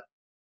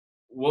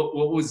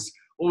 What was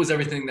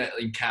everything that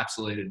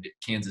encapsulated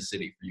Kansas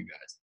City for you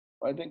guys?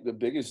 I think the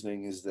biggest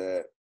thing is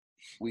that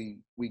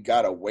we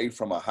got away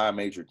from a high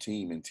major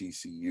team in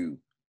TCU.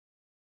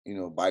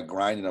 By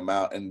grinding them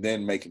out and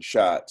then making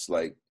shots,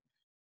 like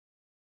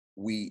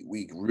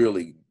we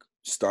really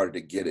started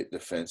to get it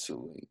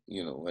defensively,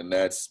 and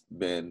that's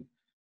been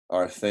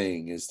our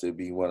thing, is to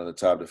be one of the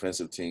top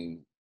defensive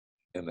team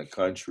in the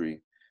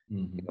country,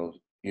 Mm-hmm.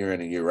 year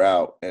in and year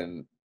out.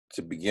 And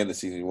to begin the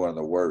season, one of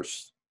the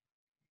worst,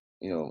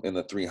 in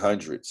the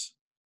 300s.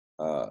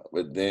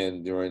 But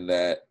then during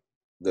the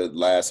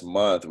last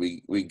month,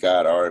 we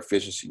got our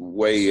efficiency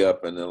way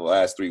up. And in the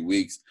last 3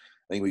 weeks,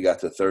 I think we got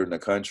to third in the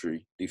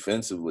country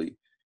defensively,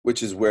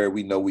 which is where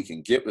we know we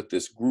can get with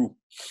this group.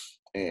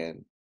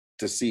 And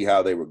to see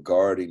how they were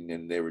guarding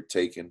and they were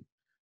taking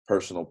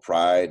personal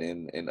pride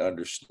in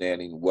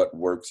understanding what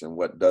works and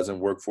what doesn't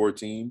work for a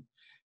team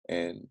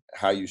and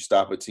how you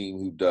stop a team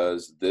who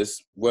does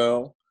this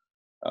well.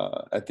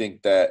 I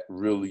think that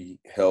really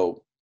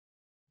helped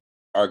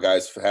our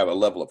guys have a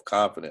level of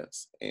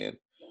confidence. And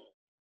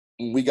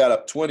when we got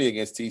up 20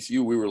 against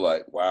TCU, we were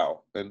like,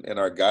 wow. And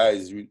our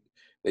guys,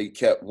 they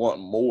kept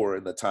wanting more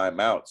in the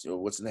timeouts.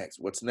 What's next?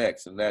 What's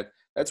next? And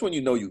that's when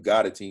you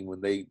got a team, when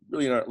they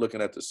really aren't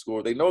looking at the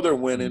score. They know they're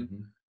winning,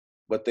 Mm-hmm.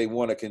 but they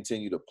want to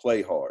continue to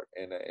play hard.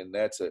 And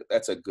that's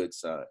a good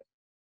sign.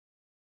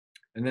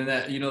 And then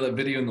that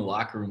video in the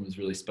locker room was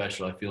really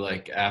special. I feel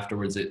like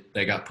afterwards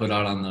they got put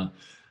out on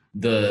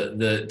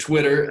the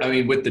Twitter. I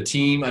mean, with the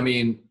team. I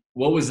mean,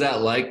 what was that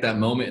like? That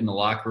moment in the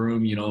locker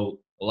room?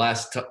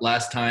 Last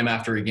time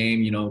after a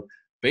game.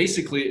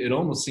 Basically, it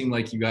almost seemed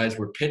like you guys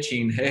were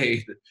pitching,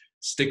 "Hey,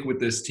 stick with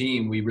this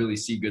team. We really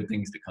see good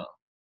things to come."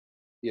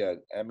 Yeah,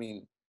 I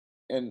mean,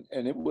 and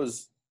that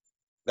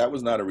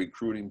was not a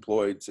recruiting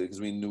ploy because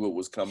we knew it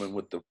was coming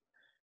with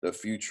the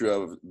future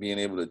of being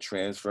able to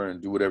transfer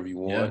and do whatever you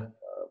want Yeah.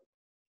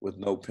 with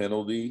no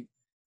penalty.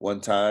 One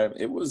time,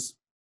 it was,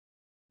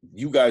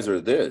 you guys are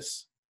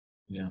this.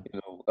 Yeah.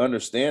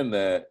 Understand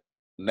that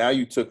now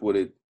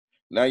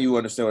now you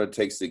understand what it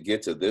takes to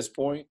get to this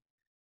point.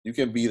 You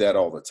can be that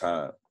all the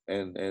time.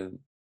 And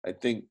I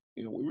think,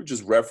 we were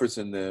just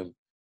referencing them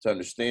to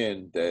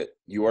understand that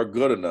you are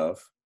good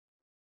enough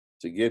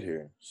to get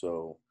here.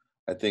 So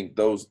I think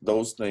those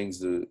things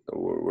that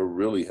were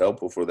really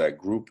helpful for that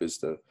group is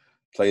to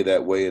play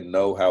that way and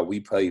know how we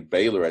played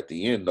Baylor at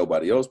the end.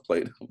 Nobody else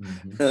played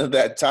Mm-hmm.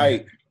 that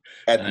tight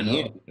at I the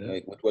end, know. Yeah.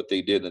 like with what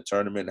they did in the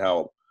tournament,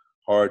 how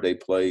hard they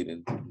played.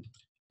 And,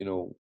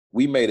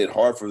 we made it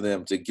hard for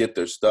them to get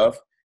their stuff,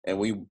 and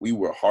we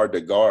were hard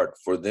to guard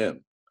for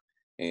them.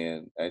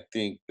 And I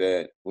think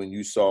that when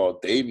you saw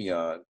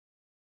Davion,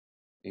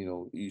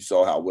 you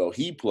saw how well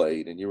he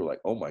played, and you were like,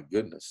 oh my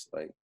goodness,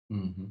 like,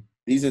 Mm-hmm.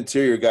 these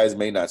interior guys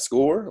may not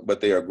score, but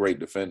they are great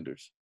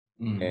defenders.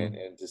 And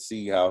Mm-hmm. to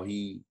see how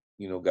he,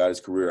 got his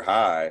career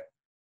high,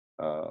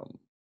 um,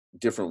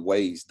 different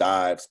ways,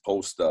 dives,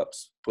 post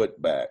ups,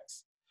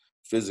 putbacks,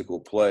 physical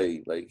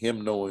play, like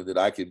him knowing that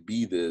I could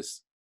be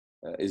this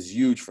is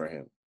huge for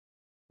him,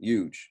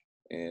 huge.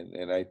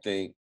 And I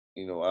think,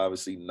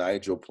 obviously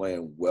Nigel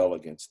playing well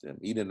against him.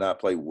 He did not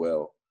play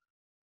well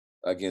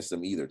against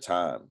him either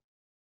time.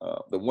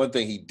 The one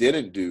thing he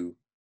didn't do,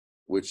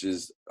 which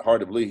is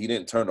hard to believe, he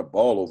didn't turn the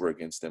ball over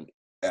against him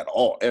at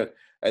all. And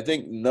I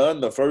think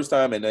none the first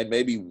time, and then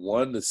maybe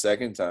one the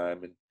second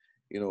time. And,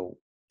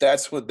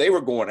 that's when they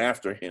were going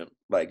after him,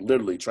 like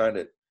literally trying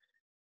to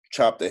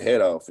chop the head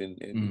off. And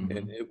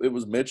Mm-hmm. it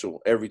was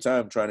Mitchell every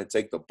time trying to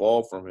take the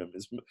ball from him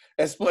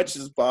as much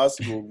as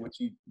possible, which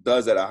he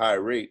does at a high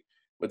rate.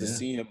 But to Yeah.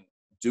 see him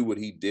do what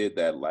he did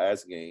that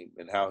last game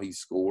and how he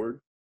scored,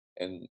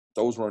 and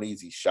those weren't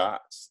easy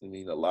shots. I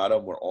mean, a lot of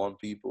them were on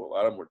people, a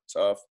lot of them were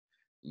tough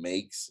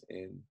makes.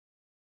 And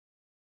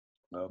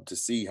to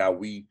see how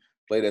we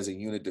played as a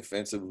unit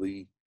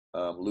defensively,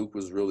 Luke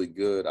was really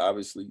good.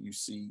 Obviously, you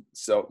see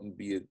Selton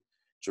be a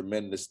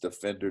tremendous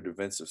defender,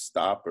 defensive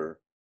stopper.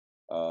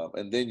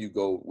 And then you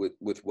go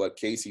with what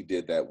Casey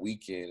did that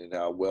weekend and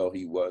how well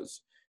he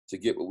was to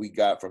get what we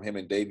got from him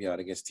and Davion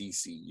against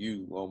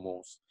TCU.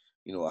 Almost,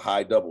 a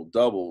high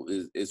double-double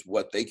is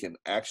what they can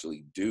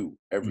actually do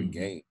every Mm-hmm.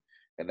 game.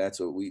 And that's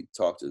what we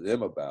talk to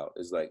them about,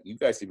 is like, you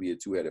guys can be a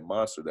two-headed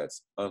monster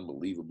that's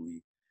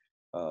unbelievably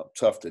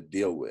tough to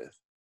deal with,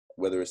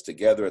 whether it's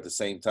together at the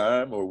same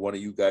time or one of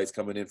you guys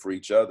coming in for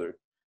each other.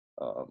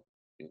 Um,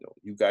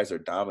 you guys are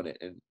dominant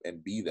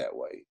and be that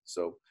way.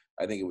 So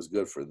I think it was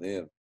good for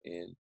them.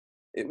 And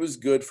it was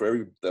good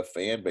for the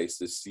fan base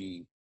to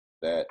see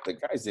that the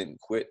guys didn't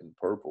quit in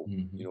purple,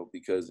 Mm-hmm.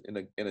 because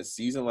in a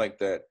season like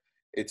that,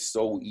 it's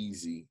so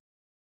easy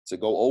to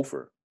go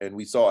over. And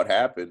we saw it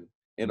happen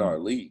in our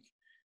league.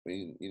 I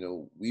mean,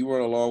 we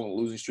weren't along a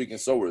losing streak, and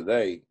so were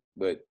they.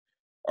 But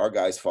our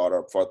guys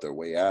fought their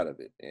way out of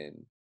it,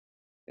 and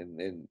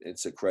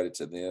it's a credit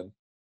to them.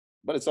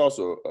 But it's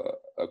also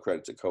a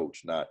credit to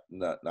coach, not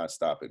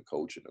stopping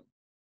coaching them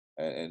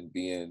and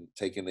being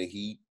taking the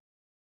heat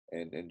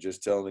and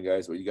just telling the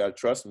guys, well, you got to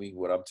trust me.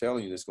 What I'm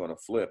telling you is going to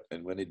flip.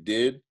 And when it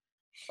did,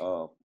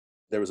 um,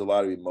 there was a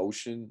lot of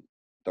emotion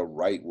the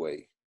right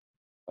way.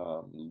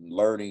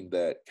 Learning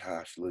that,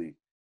 gosh, Lee,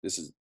 this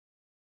is,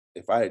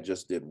 if I had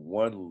just did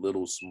one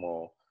little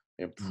small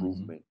Mm-hmm.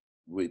 improvement,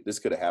 this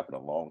could have happened a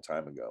long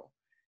time ago.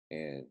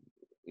 And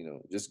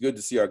just good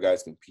to see our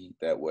guys compete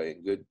that way.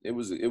 And good, it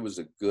was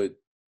a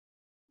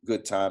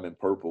good time in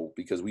purple,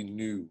 because we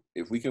knew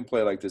if we can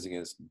play like this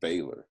against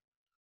Baylor,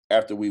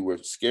 after we were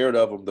scared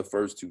of them the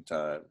first two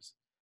times,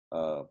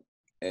 um,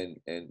 and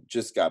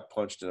just got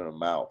punched in the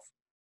mouth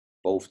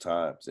both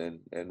times,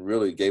 and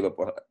really gave up.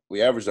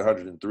 We averaged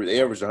 103.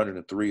 They averaged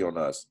 103 on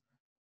us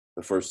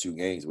the first 2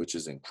 games, which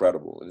is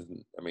incredible.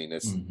 I mean,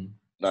 it's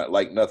not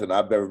like nothing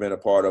I've ever been a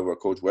part of, or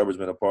Coach Weber's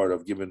been a part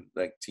of, giving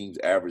like teams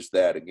average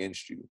that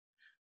against you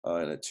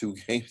in a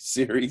 2-game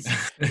series,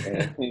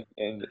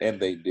 and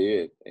they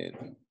did,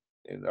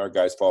 and our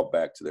guys fought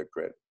back, to their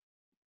credit.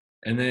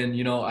 And then,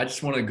 I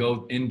just want to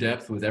go in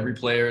depth with every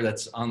player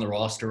that's on the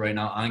roster right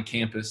now on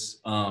campus,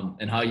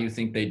 and how you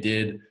think they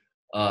did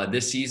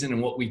this season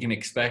and what we can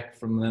expect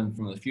from them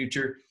from the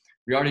future.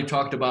 We already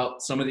talked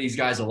about some of these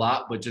guys a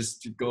lot, but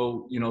just to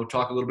go,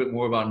 talk a little bit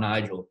more about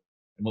Nigel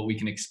and what we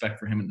can expect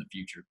for him in the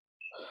future.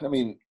 I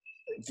mean,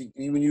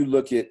 when you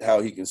look at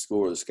how he can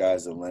score, the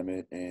sky's the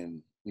limit,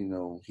 and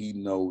he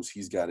knows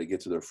he's got to get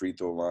to the free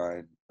throw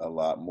line a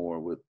lot more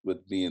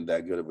with being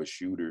that good of a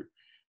shooter,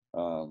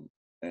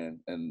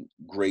 and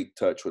great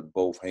touch with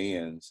both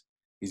hands.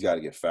 He's got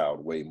to get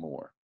fouled way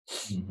more,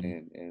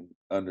 and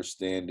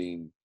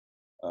understanding.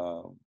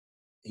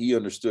 He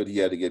understood he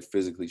had to get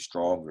physically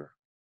stronger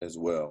as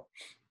well.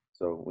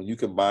 So when you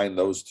combine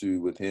those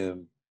two with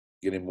him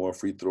getting more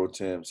free throw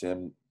attempts,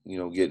 him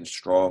getting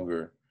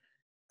stronger,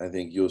 I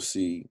think you'll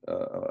see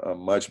a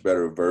much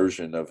better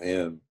version of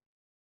him,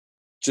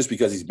 just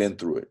because he's been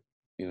through it,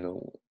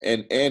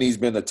 and he's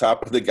been the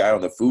top of the guy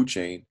on the food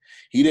chain.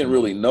 He didn't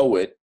really know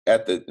it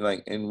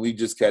and we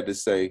just had to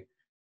say,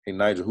 "Hey,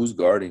 Nigel, who's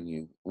guarding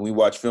you?" And we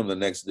watched film the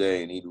next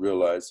day, and he'd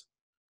realize,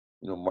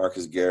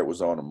 Marcus Garrett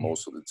was on him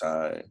most of the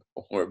time,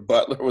 or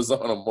Butler was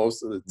on him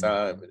most of the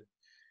time,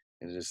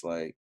 and just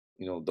like,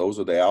 those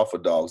are the alpha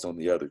dogs on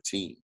the other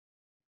team.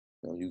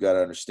 You got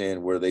to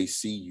understand where they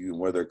see you and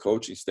where their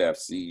coaching staff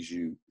sees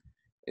you.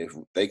 If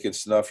they can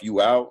snuff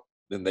you out,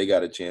 then they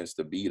got a chance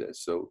to beat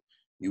us. So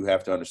you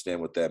have to understand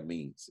what that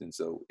means. And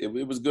so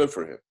it was good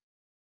for him.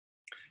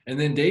 And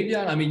then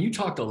Davion, I mean, you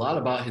talked a lot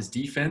about his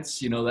defense.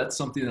 That's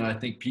something that I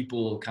think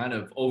people kind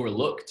of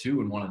overlook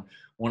too, and want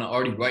to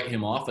already write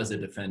him off as a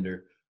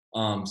defender.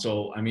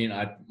 So, I mean,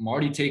 I'm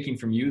already taking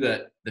from you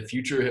that the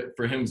future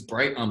for him is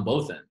bright on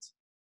both ends.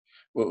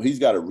 Well, he's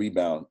got to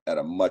rebound at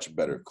a much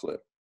better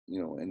clip,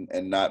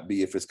 and not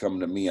be, if it's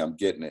coming to me, I'm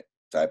getting it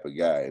type of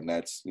guy. And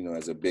that's,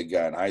 as a big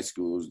guy in high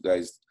school,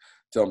 guys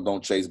tell him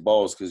don't chase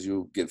balls because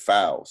you'll get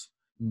fouls.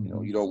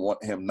 You don't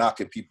want him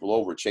knocking people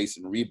over,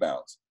 chasing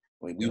rebounds.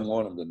 I mean, we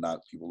want him to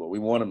knock people over. We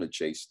want him to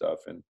chase stuff.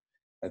 And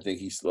I think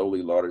he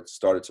slowly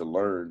started to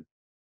learn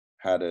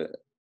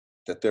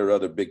that there are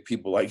other big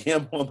people like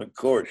him on the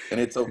court,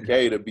 and it's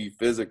okay to be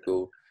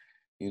physical,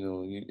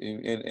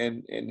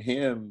 and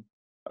him,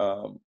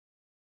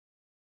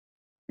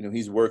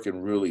 he's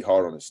working really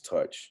hard on his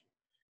touch.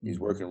 He's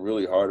working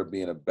really hard at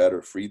being a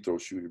better free throw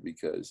shooter,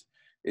 because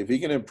if he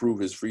can improve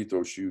his free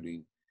throw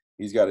shooting,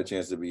 he's got a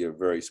chance to be a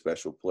very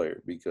special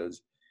player,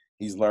 because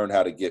he's learned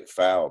how to get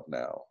fouled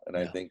now. And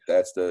I think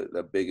that's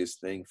the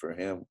biggest thing for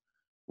him,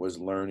 was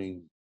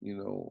learning,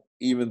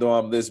 even though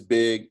I'm this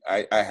big,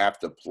 I have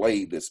to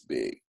play this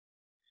big.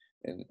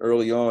 And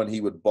early on,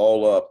 he would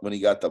ball up when he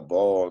got the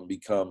ball and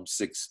become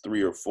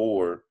 6'3" or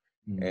 4.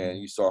 And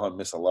you saw him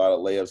miss a lot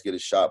of layups, get a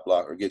shot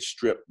block, or get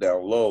stripped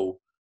down low.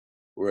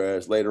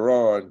 Whereas later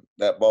on,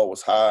 that ball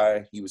was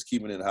high. He was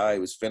keeping it high. He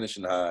was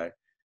finishing high.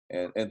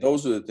 And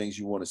those are the things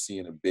you want to see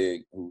in a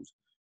big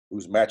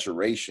whose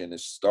maturation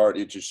is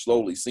started to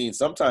slowly seen.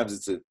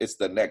 Sometimes it's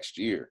the next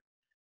year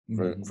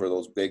for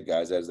those big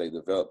guys as they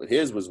develop. But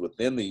his was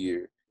within the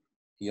year.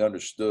 He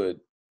understood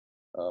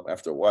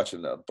after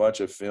watching a bunch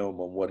of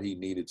film on what he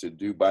needed to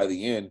do. By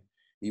the end,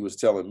 he was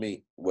telling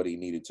me what he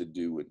needed to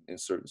do in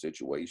certain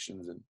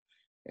situations,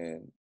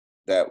 and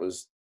that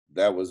was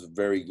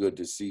very good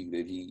to see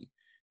that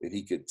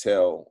he could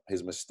tell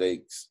his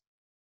mistakes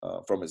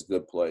from his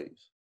good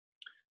plays.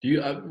 Do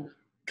you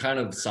kind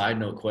of side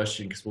note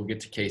question, because we'll get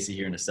to Casey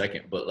here in a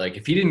second, but like,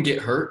 if he didn't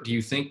get hurt, do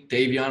you think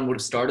Davion would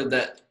have started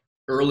that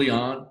early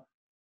on?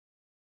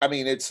 I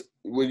mean, it's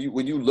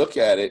when you look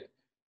at it,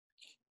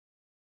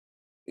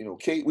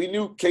 we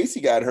knew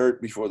Casey got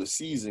hurt before the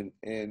season,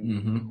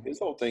 and his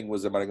whole thing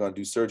was, am I going to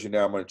do surgery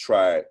now? I'm going to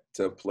try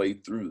to play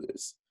through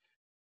this.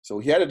 So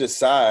he had to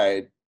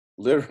decide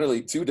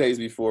literally 2 days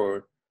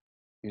before,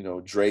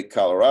 Drake,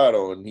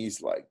 Colorado, and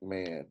he's like,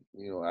 man,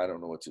 I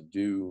don't know what to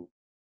do.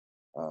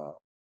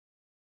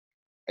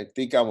 I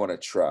think I want to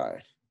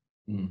try.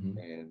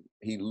 And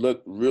he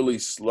looked really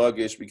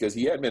sluggish because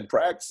he hadn't been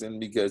practicing,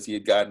 because he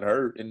had gotten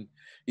hurt, and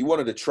he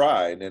wanted to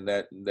try. And then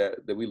that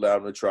we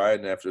allowed him to try.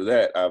 And after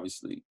that,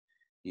 obviously,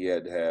 he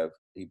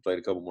played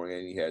a couple more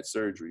games. He had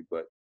surgery.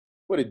 But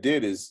what it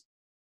did is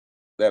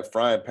that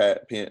frying pan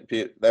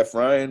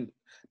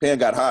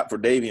got hot for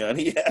Davion.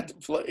 He had to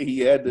play. He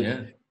had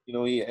to,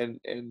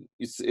 and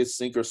it's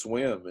sink or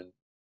swim. And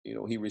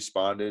he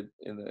responded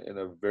in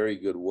a very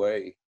good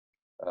way.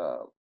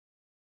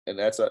 And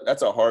that's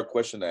a hard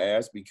question to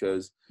ask,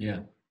 because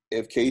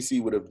if Casey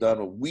would have done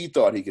what we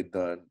thought he could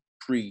done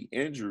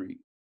pre-injury,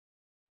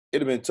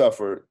 it'd have been tough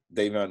for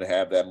Davion to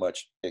have that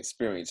much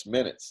experience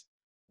minutes.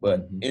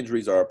 but Mm-hmm.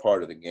 injuries are a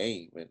part of the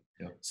game. And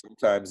Yep.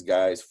 sometimes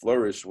guys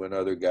flourish when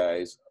other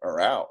guys are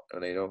out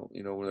and they don't,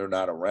 when they're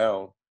not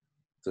around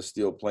to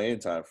steal playing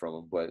time from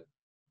them. But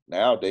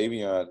now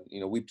Davion,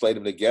 we played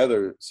them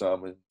together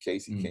some, and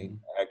Casey came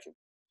Mm-hmm. back,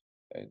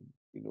 and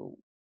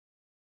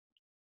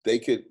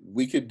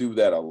we could do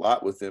that a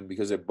lot with them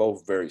because they're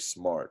both very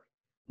smart.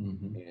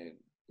 Mm-hmm.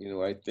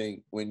 And I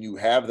think when you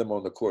have them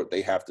on the court,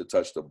 they have to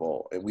touch the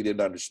ball, and we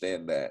didn't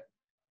understand that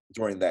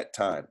during that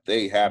time.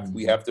 We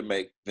Mm-hmm. have to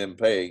make them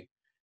pay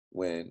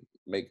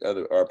make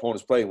our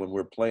opponents play when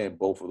we're playing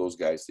both of those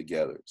guys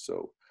together.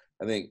 So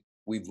I think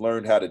we've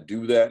learned how to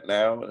do that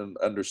now and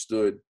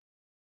understood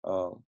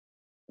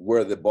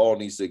where the ball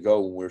needs to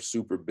go when we're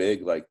super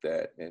big like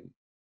that. And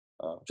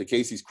to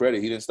Casey's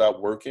credit, he didn't stop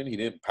working. He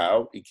didn't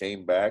pout. He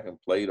came back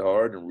and played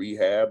hard and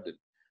rehabbed.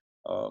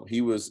 And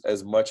he was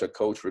as much a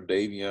coach for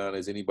Davion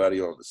as anybody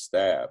on the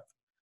staff.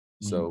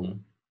 Mm-hmm. So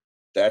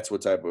that's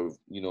what type of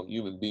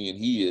human being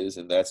he is,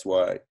 and that's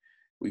why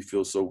we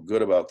feel so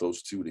good about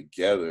those two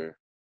together,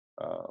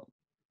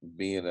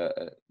 being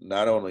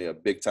not only a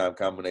big time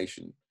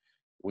combination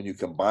when you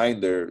combine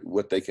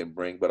what they can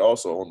bring, but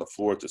also on the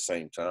floor at the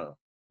same time.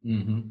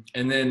 Mm-hmm.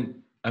 And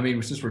then, I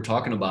mean, since we're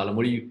talking about him,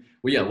 I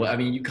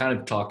mean, you kind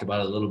of talked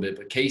about it a little bit,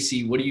 but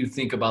Casey, what do you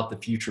think about the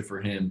future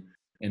for him,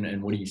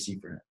 and what do you see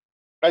for him?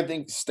 I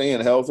think staying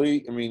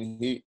healthy. I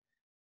mean,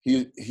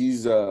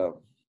 he's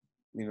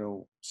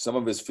some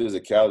of his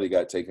physicality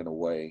got taken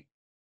away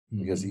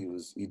because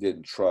Mm-hmm. he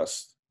didn't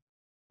trust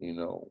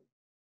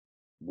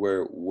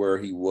where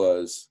he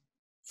was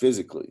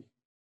physically,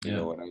 Yeah.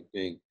 and I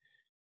think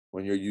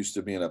when you're used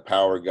to being a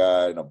power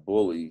guy and a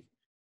bully,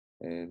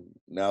 and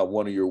now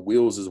one of your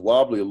wheels is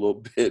wobbly a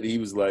little bit, he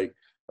was like,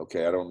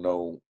 okay, I don't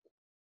know,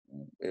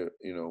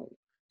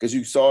 because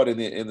you saw it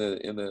in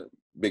the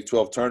Big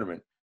 12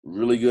 tournament,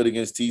 really good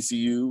against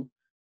TCU,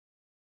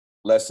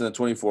 less than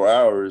 24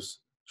 hours,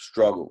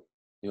 struggle.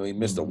 He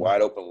missed a Mm-hmm.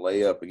 wide open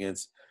layup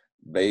against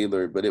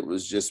Baylor, but it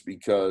was just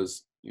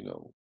because,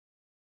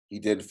 he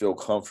didn't feel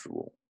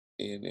comfortable.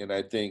 And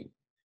I think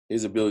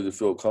his ability to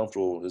feel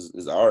comfortable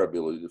is our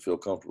ability to feel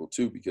comfortable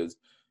too, because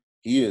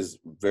he is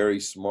very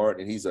smart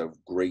and he's a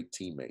great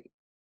teammate.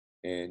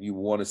 And you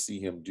want to see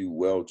him do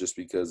well just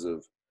because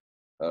of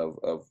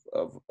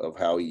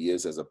how he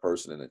is as a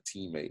person and a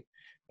teammate.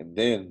 And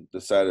then the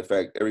side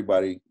effect,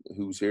 everybody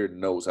who's here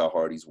knows how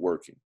hard he's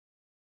working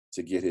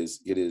to get his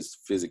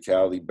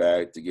physicality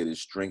back, to get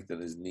his strength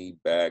and his knee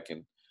back.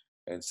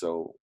 And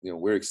so,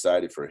 we're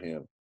excited for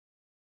him.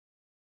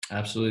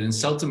 Absolutely. And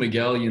Celta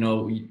Miguel,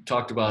 we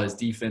talked about his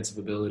defensive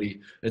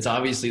ability. It's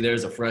obviously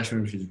there's a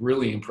freshman, which is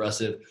really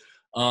impressive.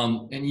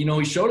 And,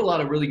 he showed a lot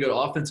of really good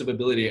offensive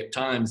ability at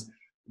times,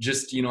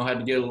 just, had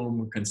to get a little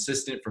more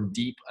consistent from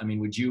deep. I mean,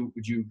 would you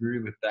agree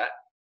with that?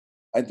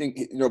 I think,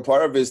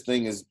 part of his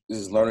thing is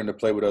learning to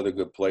play with other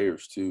good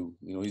players too.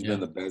 He's Yeah. been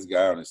the best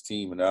guy on his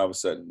team, and now all of a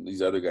sudden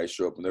these other guys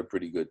show up and they're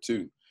pretty good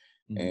too.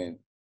 Mm-hmm. And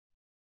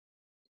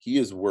he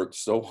has worked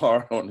so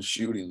hard on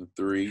shooting the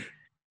three,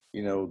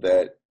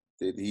 that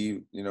he,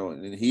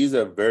 and he's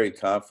a very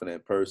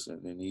confident person,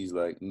 and he's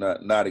like,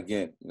 not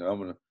again. I'm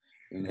gonna,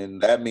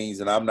 and that means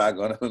that I'm not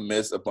gonna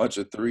miss a bunch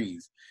of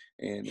threes.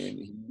 And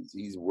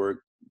he's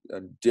worked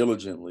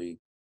diligently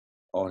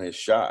on his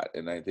shot,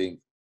 and I think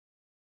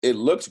it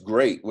looks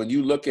great when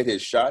you look at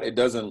his shot.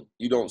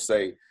 You don't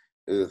say,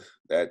 ugh,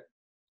 that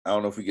I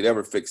don't know if we could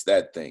ever fix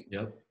that thing.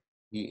 Yep.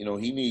 He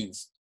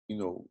needs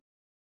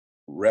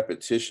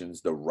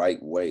repetitions the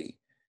right way,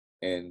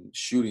 and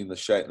shooting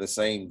the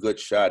same good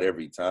shot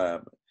every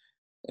time,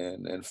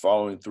 and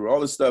following through all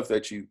the stuff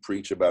that you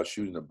preach about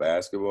shooting the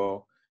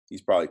basketball.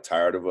 He's probably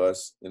tired of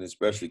us, and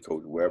especially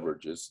Coach Weber,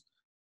 just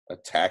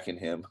attacking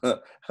him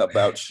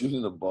about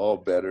shooting the ball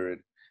better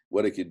and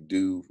what it could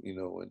do,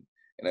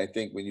 and I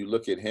think when you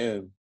look at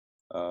him,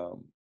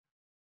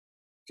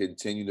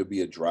 continue to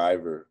be a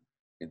driver,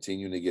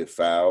 continuing to get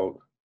fouled,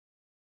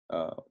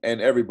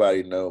 and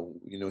everybody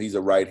he's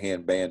a right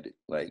hand bandit,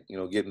 like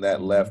getting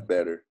that left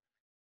better,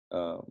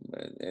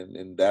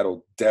 and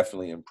that'll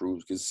definitely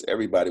improve because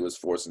everybody was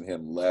forcing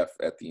him left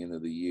at the end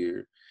of the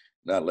year,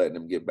 not letting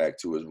him get back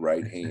to his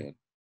right hand.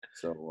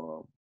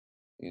 So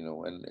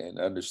and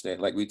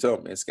understand, like we told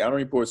him, man, scouting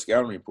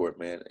report,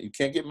 man. You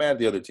can't get mad at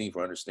the other team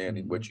for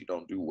understanding what you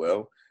don't do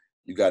well.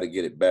 You got to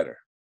get it better,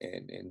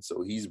 and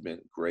so he's been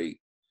great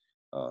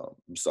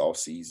this off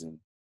season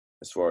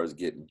as far as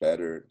getting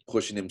better,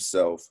 pushing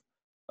himself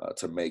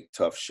to make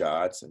tough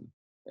shots, and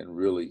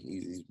really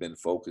he's been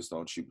focused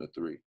on shooting a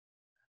three.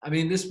 I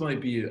mean, this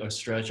might be a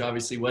stretch.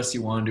 Obviously, Wes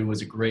Iwundu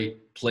was a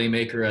great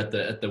playmaker at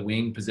the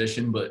wing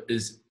position, but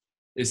is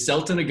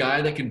Selton a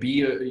guy that can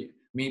be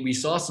I mean, we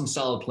saw some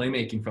solid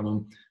playmaking from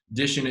him,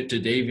 dishing it to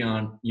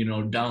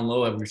Davion, down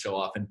low every so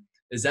often.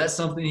 Is that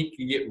something he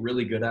could get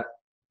really good at?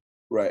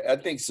 Right, I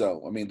think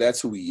so. I mean,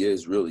 that's who he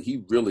is, really.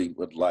 He really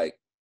would like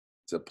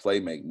to play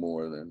make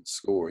more than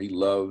score. He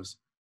loves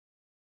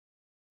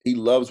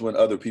when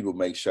other people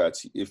make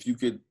shots. If you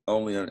could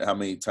only how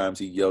many times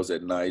he yells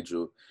at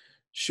Nigel,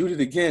 shoot it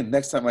again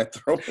next time I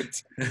throw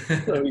it.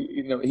 So,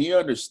 he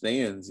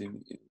understands.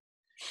 And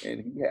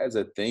And he has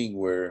a thing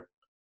where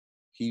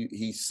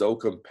he's so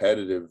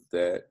competitive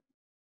that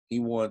he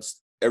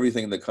wants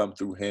everything to come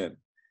through him.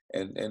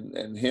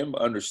 And him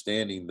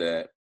understanding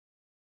that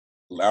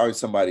allowing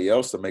somebody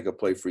else to make a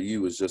play for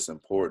you is just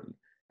important.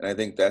 And I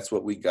think that's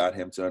what we got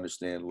him to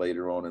understand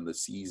later on in the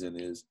season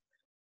is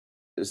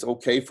it's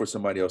okay for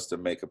somebody else to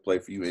make a play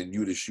for you and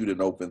you to shoot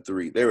an open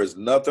three. There is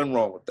nothing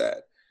wrong with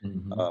that.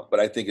 Mm-hmm. But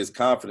I think his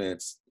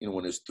confidence,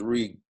 when his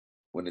three,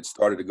 when it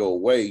started to go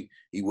away,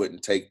 he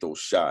wouldn't take those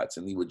shots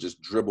and he would just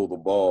dribble the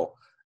ball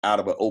out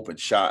of an open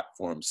shot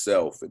for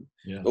himself. And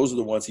those are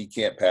the ones he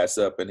can't pass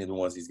up and the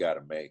ones he's got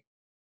to make.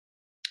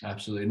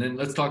 Absolutely. And then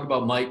let's talk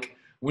about Mike.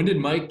 When did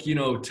Mike,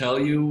 tell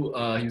you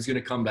he was going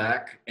to come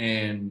back?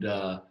 And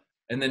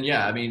then,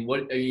 yeah, I mean,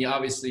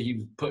 obviously he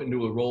was put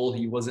into a role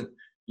he wasn't,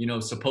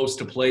 supposed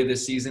to play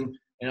this season.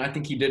 And I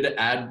think he did it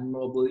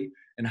admirably.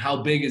 And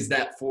how big is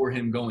that for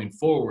him going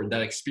forward,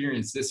 that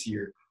experience this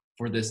year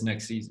for this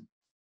next season?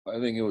 I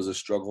think it was a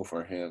struggle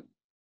for him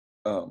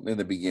in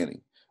the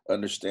beginning,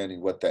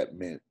 understanding what that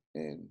meant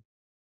and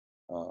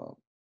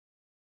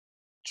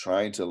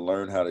trying to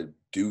learn how to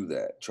do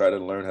that, try to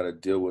learn how to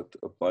deal with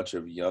a bunch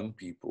of young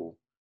people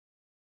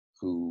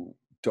who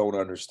don't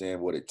understand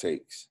what it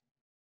takes.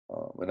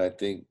 And I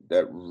think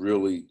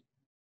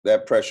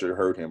that pressure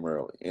hurt him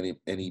early,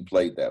 and he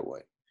played that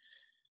way.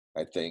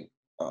 I think,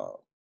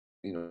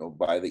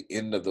 by the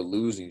end of the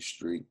losing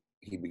streak,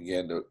 he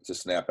began to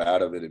snap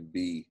out of it and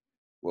be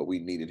what we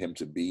needed him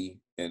to be,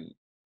 and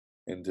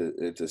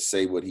to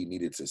say what he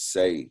needed to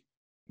say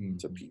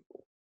to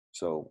people.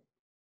 So,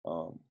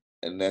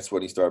 and that's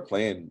when he started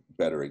playing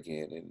better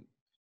again.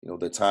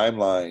 And the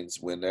timelines,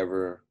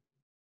 whenever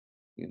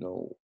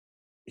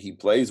he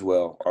plays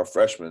well, our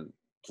freshmen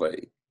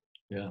play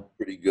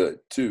pretty good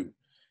too,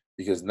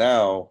 because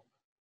now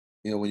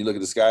when you look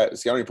at the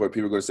scouting report,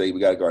 people are going to say we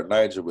got to guard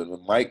Nigel. But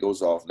when Mike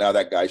goes off, now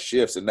that guy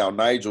shifts, and now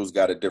Nigel's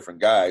got a different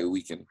guy who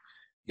we can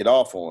get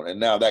off on. And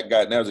now that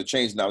guy, now there's a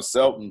change. Now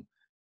Selton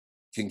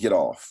can get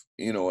off,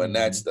 and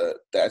that's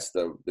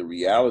the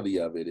reality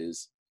of it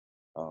is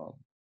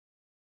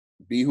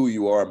be who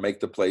you are, make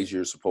the plays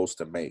you're supposed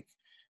to make.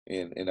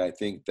 And I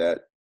think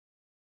that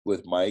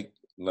with Mike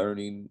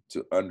learning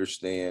to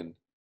understand,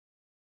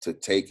 to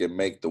take and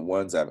make the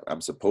ones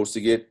I'm supposed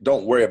to get,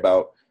 don't worry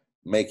about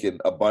making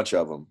a bunch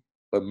of them,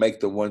 but make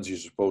the ones you're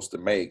supposed to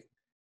make.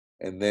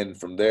 And then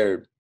from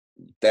there,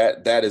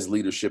 that is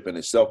leadership in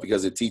itself,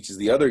 because it teaches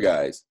the other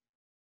guys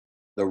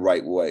the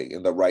right way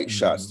and the right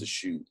shots to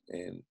shoot.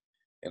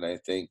 And I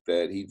think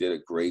that he did a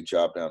great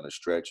job down the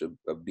stretch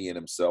of being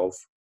himself,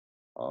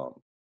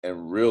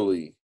 and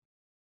really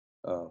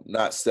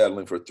not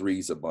settling for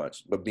threes a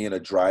bunch, but being a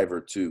driver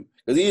too,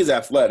 because he is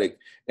athletic.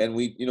 And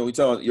we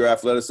tell him your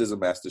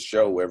athleticism has to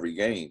show every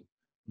game,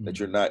 that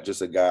you're not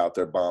just a guy out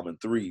there bombing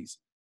threes.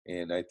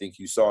 And I think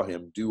you saw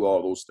him do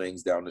all those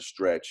things down the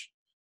stretch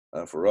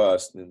for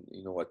us, and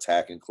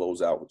attack and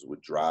close out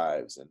with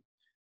drives,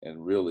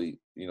 and really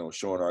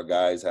showing our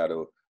guys how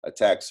to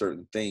attack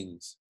certain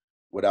things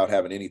without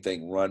having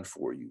anything run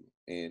for you.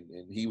 And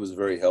he was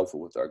very helpful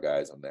with our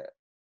guys on that.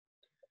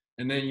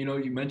 And then,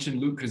 you mentioned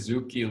Luke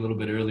Kazuki a little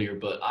bit earlier,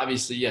 but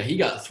obviously, he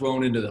got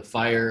thrown into the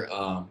fire.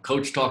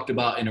 Coach talked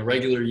about in a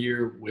regular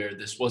year where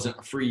this wasn't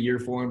a free year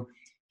for him,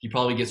 he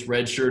probably gets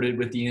redshirted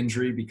with the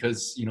injury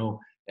because,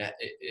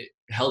 it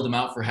held him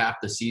out for half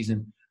the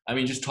season. I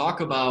mean, just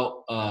talk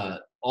about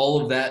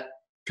all of that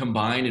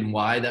combined and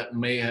why that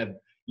may have,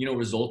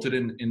 resulted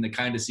in the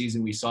kind of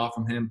season we saw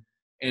from him.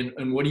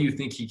 And what do you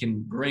think he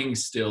can bring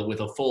still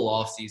with a full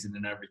offseason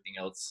and everything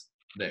else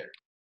there?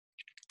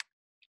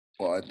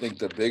 Well, I think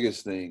the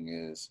biggest thing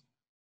is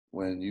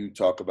when you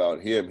talk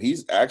about him,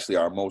 he's actually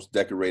our most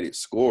decorated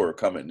scorer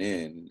coming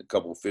in a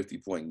couple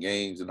 50-point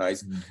games and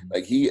nice.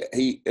 Like he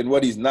and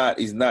what he's not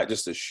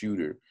just a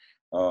shooter.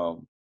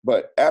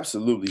 But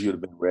absolutely he would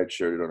have been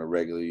redshirted on a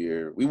regular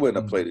year. We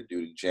wouldn't have played a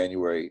dude in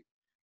January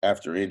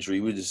after injury.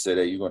 We just said,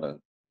 hey,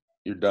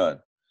 you're done.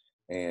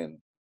 And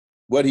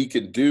what he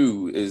can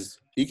do is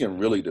he can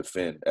really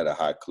defend at a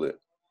high clip.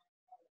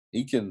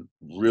 He can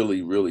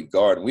really, really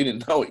guard. And we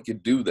didn't know he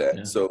could do that.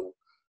 Yeah. So,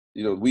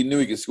 we knew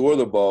he could score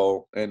the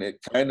ball, and it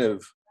kind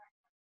of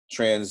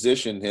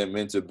transitioned him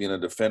into being a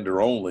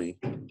defender only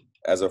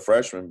as a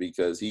freshman,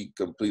 because he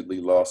completely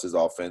lost his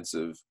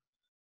offensive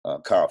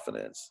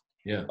confidence.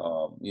 Yeah.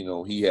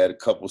 He had a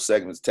couple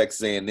segments.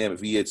 Texas A&M,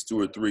 if he hits 2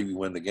 or 3, we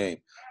win the game.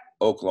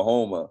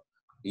 Oklahoma,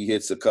 he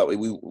hits a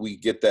couple. We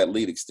get that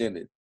lead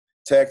extended.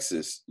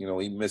 Texas,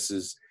 he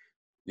misses,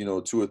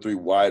 2 or 3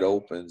 wide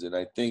opens. And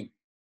I think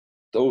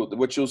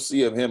what you'll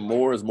see of him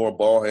more is more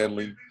ball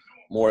handling,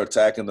 more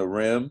attacking the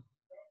rim,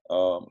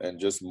 and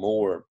just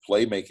more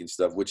playmaking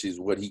stuff, which is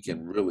what he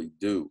can really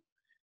do.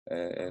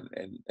 And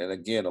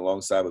again,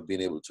 alongside of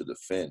being able to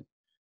defend.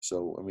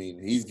 So, I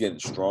mean, he's getting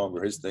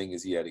stronger. His thing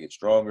is he had to get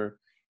stronger.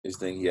 His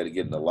thing, he had to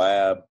get in the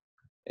lab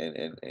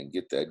and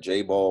get that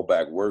J ball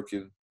back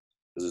working,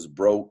 because it's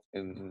broke.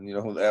 And,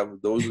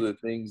 those are the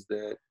things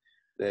that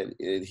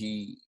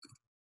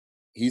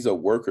he's a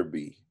worker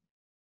bee.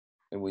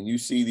 And when you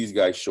see these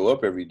guys show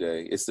up every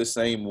day, it's the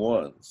same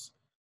ones.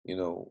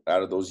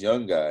 out of those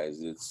young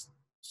guys, it's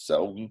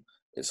Selden,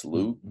 it's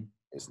Luke, Mhm.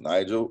 it's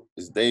Nigel,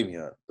 it's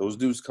Davion. Those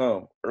dudes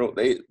come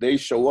early. They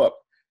show up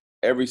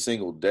every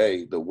single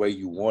day the way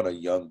you want a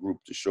young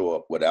group to show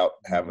up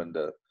without Mhm. having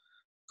to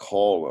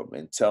call them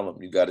and tell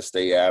them you got to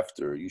stay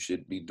after. You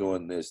should be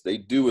doing this. They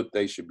do what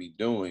they should be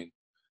doing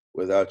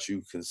without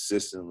you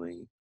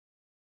consistently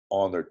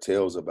on their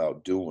tails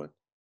about doing.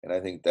 And I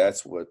think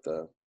that's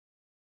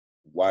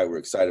why we're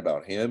excited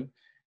about him,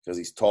 because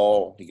he's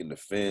tall, he can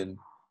defend.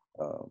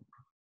 Um,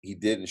 he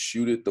didn't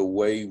shoot it the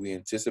way we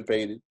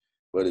anticipated,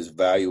 but his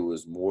value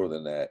is more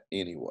than that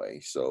anyway.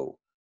 So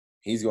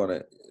he's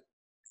gonna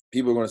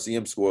people are gonna see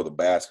him score the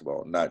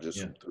basketball, not just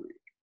Yeah. from three.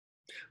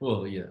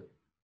 Well, yeah.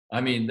 I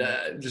mean,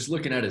 just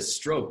looking at his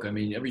stroke, I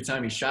mean, every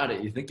time he shot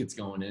it, you think it's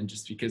going in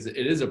just because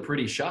it is a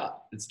pretty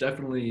shot. It's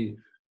definitely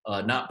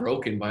not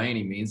broken by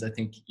any means. I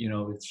think,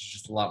 it's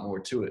just a lot more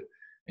to it.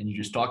 And you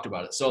just talked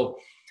about it. So,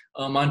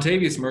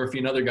 Montavious Murphy,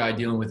 another guy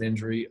dealing with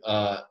injury,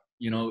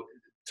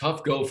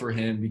 tough go for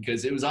him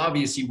because it was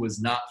obvious he was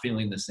not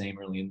feeling the same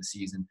early in the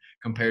season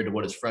compared to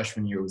what his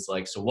freshman year was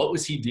like. So, what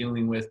was he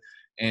dealing with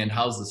and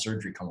how's the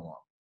surgery come along?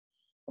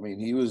 I mean,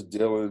 he was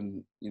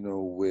dealing,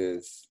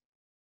 with,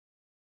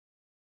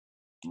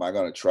 am I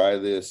going to try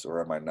this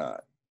or am I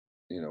not?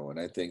 And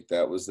I think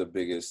that was the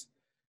biggest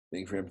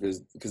thing for him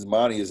because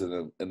Monty is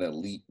an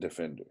elite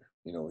defender.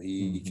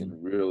 He Hmm.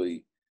 can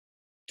really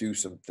do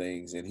some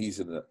things, and he's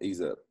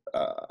a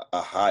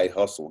high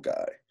hustle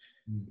guy.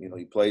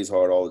 He plays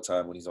hard all the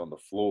time when he's on the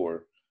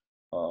floor.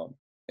 Um,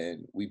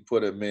 and we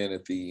put him in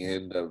at the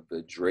end of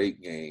the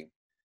Drake game,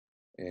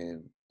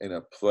 and in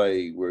a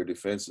play where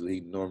defensively he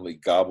normally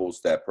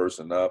gobbles that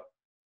person up,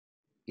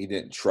 he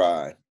didn't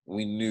try.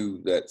 We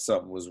knew that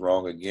something was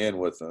wrong again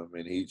with him,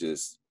 and he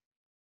just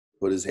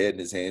put his head in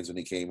his hands when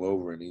he came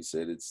over, and he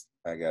said,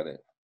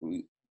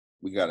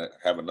 we gotta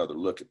have another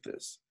look at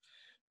this."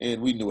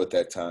 And we knew at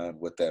that time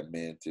what that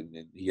meant,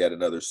 and he had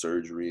another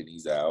surgery, and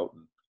he's out.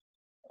 And,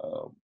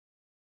 um,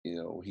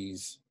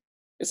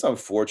 it's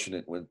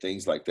unfortunate when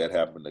things like that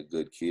happen to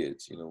good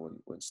kids.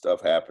 When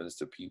stuff happens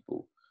to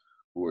people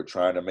who are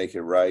trying to make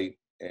it right,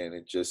 and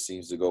it just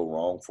seems to go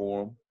wrong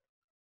for them.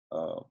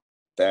 Um,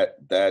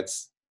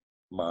 that's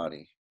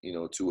Monty,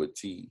 to a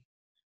T.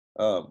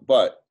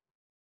 But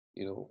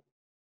you know,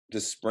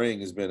 this spring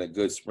has been a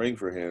good spring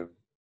for him,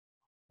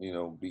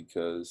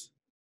 because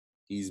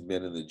he's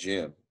been in the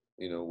gym,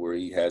 where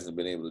he hasn't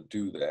been able to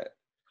do that.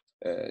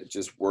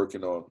 Just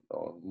working on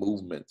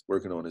movement,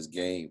 working on his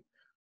game,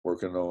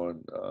 working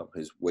on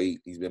his weight.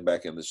 He's been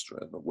back in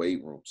the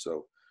weight room,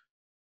 so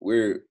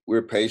we're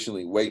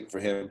patiently waiting for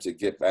him to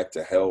get back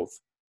to health,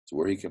 to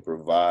where he can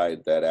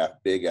provide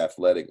that big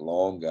athletic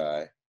long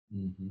guy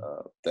Hmm.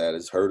 that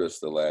has hurt us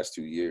the last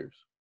 2 years.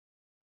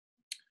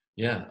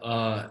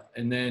 Yeah.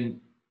 And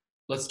then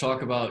let's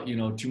talk about,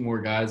 two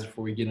more guys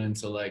before we get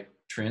into like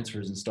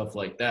transfers and stuff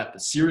like that.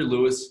 But Siri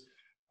Lewis,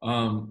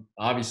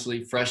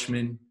 obviously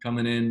freshman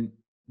coming in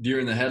deer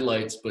in the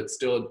headlights, but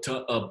still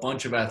a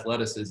bunch of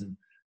athleticism.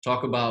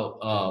 Talk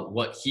about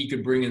what he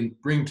could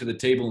bring to the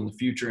table in the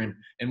future,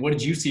 and what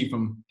did you see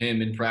from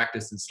him in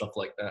practice and stuff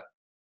like that?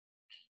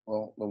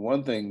 Well, the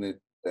one thing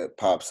that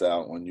pops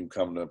out when you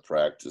come to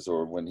practice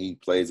or when he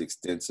plays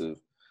extensive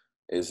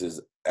is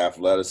his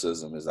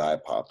athleticism is eye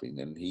popping,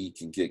 and he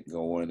can get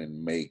going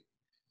and make.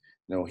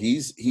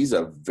 He's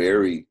a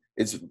very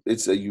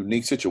it's a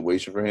unique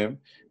situation for him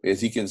because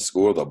he can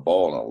score the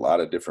ball in a lot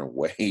of different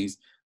ways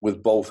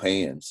with both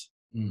hands,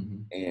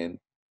 Hmm. and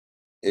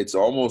it's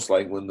almost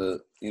like when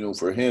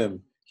for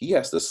him he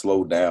has to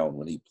slow down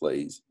when he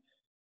plays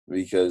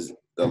because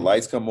the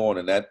lights come on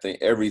and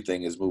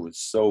everything is moving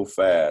so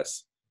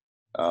fast,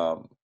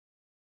 um,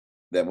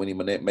 that when he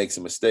makes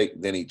a mistake,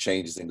 then he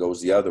changes and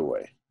goes the other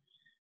way.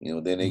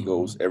 Then he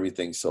goes, Hmm.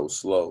 everything's so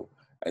slow.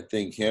 I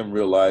think him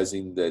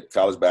realizing that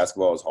college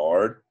basketball is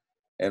hard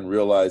and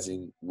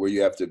realizing where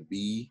you have to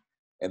be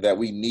and that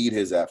we need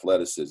his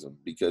athleticism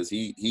because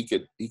he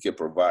could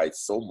provide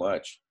so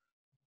much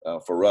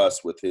for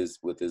us with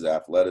his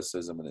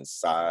athleticism and his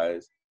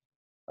size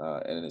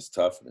and his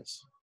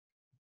toughness.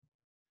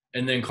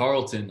 And then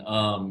Carlton,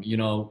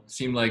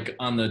 seemed like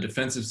on the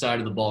defensive side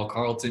of the ball,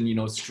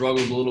 Carlton,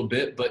 struggled a little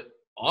bit, but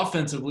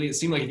offensively, it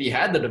seemed like if he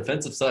had the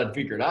defensive side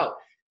figured out,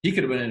 he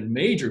could have been a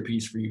major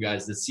piece for you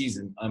guys this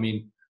season. I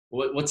mean,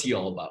 what's he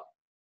all about?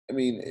 I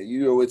mean,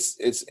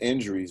 it's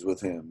injuries with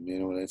him,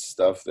 and it's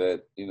stuff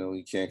that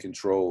he can't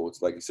control.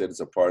 It's like you said, it's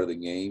a part of the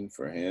game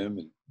for him,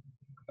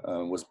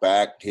 and was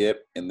back,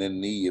 hip, and then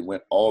knee. It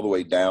went all the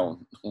way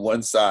down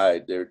one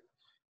side there,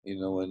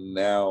 and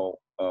now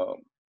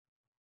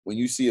when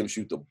you see him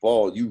shoot the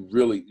ball,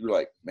 you're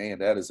like, man,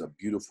 that is a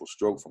beautiful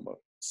stroke from a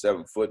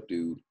 7-foot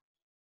dude.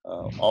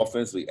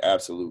 Offensively,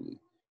 absolutely.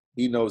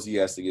 He knows he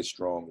has to get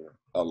stronger,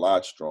 a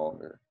lot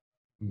stronger,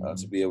 to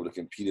Mhm. be able to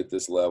compete at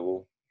this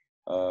level.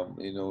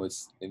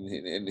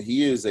 And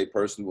he is a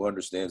person who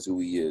understands who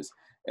he is.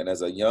 And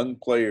as a young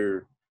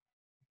player,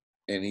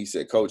 and he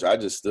said, "Coach, I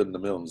just stood in the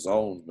middle of the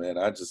zone, man.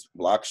 I just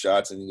block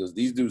shots." And he goes,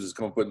 "These dudes is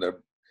coming putting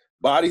their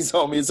bodies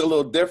on me. It's a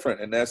little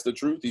different." And that's the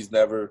truth. He's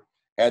never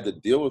had to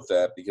deal with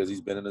that because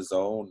he's been in the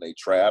zone. They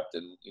trapped,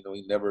 and he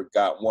never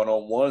got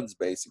one-on-ones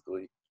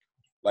basically,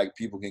 like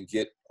people can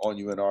get on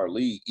you in our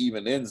league,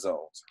 even in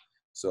zones.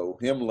 So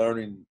him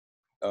learning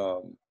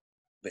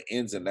the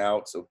ins and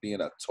outs of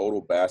being a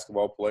total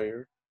basketball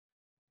player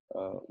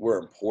were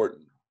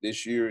important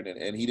this year,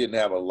 and he didn't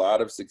have a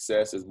lot of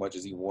success as much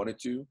as he wanted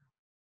to,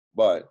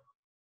 but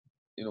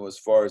as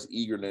far as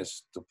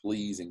eagerness to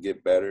please and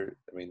get better,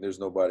 I mean, there's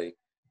nobody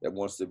that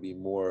wants to be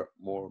more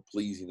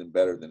pleasing and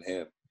better than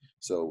him.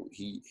 So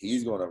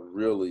he's going to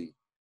really,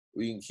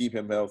 we can keep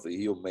him healthy,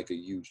 he'll make a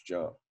huge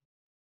jump.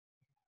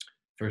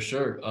 For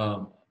sure.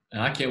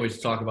 And I can't wait to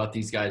talk about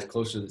these guys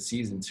closer to the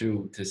season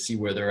too, to see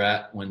where they're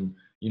at when,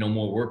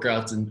 more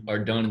workouts are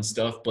done and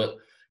stuff. But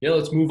yeah,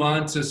 let's move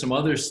on to some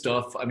other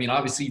stuff. I mean,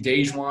 obviously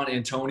Dejuan,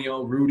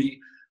 Antonio, Rudy,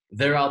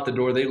 they're out the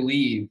door, they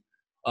leave.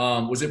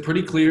 Was it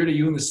pretty clear to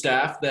you and the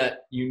staff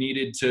that you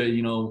needed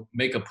to,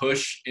 make a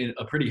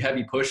pretty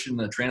heavy push in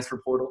the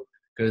transfer portal?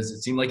 Because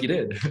it seemed like you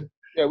did.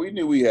 Yeah, we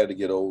knew we had to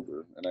get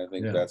older, and I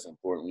think that's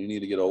important. We need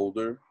to get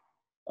older,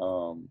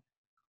 along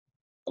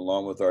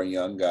with our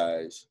young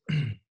guys.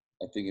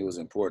 I think it was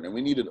important. And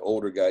we needed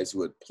older guys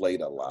who had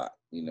played a lot.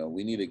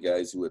 We needed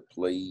guys who had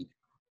played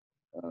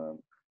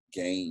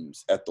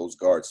games at those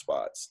guard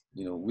spots.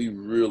 We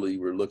really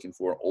were looking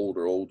for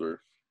older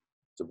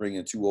to bring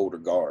in 2 older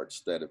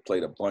guards that had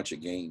played a bunch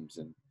of games.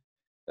 And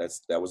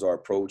that was our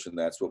approach, and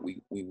that's what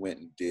we went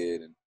and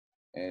did.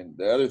 And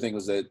the other thing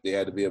was that they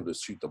had to be able to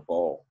shoot the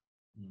ball,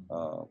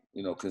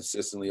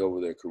 consistently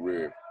over their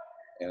career.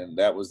 And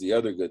that was the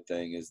other good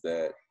thing, is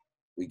that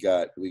we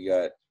got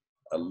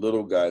a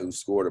little guy who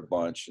scored a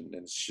bunch and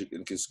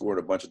can score in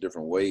a bunch of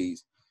different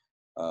ways,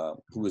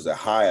 who was a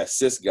high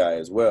assist guy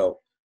as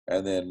well.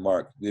 And then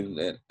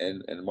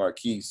and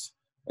Marquise,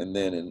 and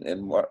then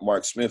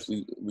Mark Smith,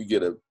 we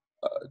get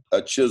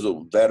a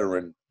chiseled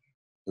veteran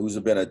who's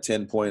been a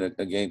 10-point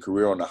a game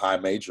career on the high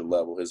major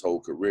level his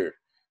whole career.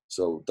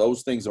 So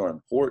those things are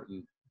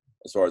important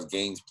as far as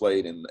games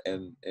played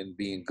and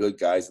being good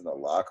guys in the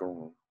locker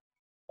room.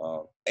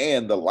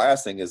 And the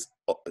last thing is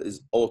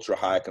ultra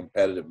high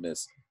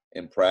competitiveness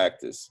in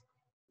practice,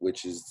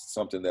 which is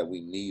something that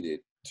we needed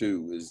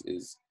too,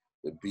 is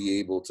to be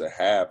able to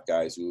have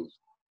guys who've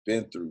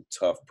been through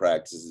tough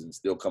practices and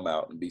still come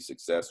out and be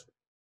successful.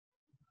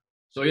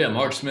 So yeah,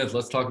 Mark Smith,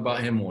 let's talk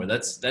about him more.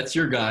 That's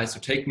your guy. So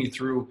take me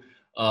through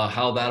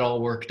how that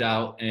all worked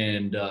out.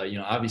 And,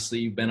 obviously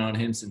you've been on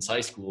him since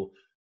high school.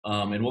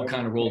 And what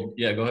kind of role?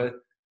 Yeah, go ahead.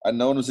 I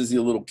known him since he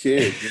was a little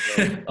kid.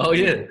 Oh,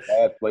 yeah.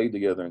 Dad played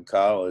together in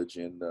college.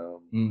 And,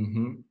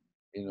 mm-hmm.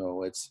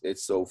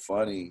 It's so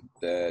funny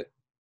that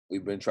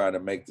we've been trying to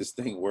make this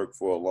thing work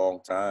for a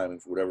long time.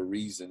 And for whatever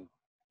reason,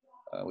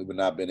 we've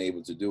not been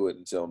able to do it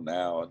until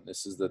now. And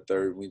this is the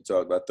third, we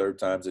talked about third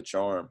time's a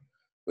charm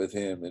with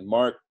him. And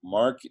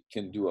Mark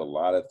can do a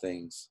lot of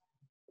things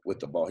with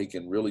the ball. He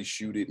can really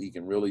shoot it. He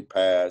can really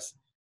pass,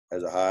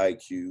 has a high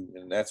IQ.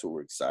 And that's what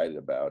we're excited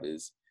about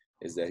is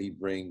that he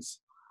brings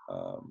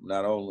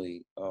not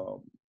only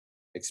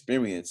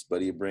experience,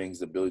 but he brings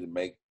the ability to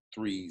make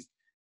threes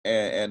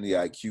and the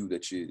IQ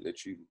that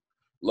you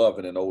love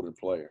in an older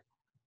player.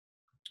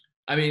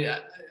 I mean,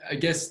 I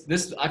guess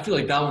I feel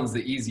like that one's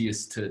the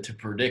easiest to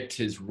predict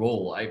his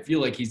role. I feel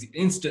like he's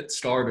instant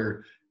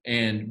starter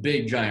and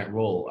big giant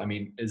role. I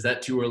mean, is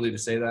that too early to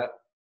say that?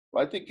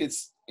 Well, I think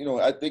it's,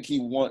 I think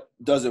he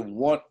doesn't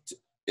want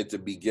it to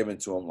be given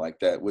to him like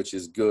that, which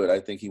is good.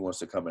 I think he wants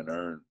to come and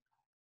earn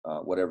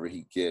whatever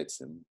he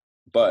gets.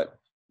 But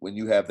when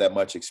you have that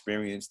much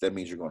experience, that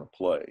means you're going to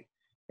play.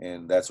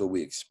 And that's what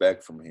we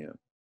expect from him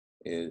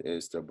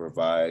is to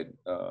provide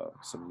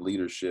some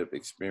leadership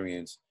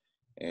experience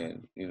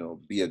and,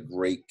 be a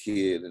great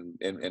kid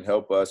and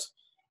help us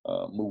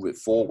move it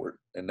forward.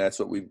 And that's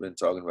what we've been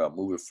talking about,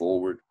 move it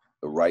forward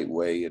the right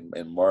way.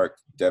 And Mark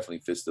definitely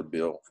fits the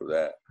bill for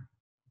that.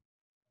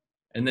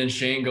 And then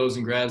Shane goes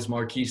and grabs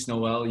Marquise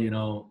Noel,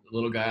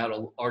 little guy out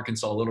of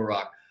Arkansas, Little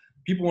Rock.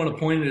 People want to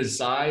point at his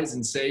size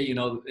and say,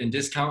 and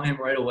discount him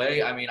right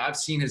away. I mean,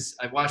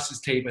 I've watched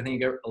his tape. I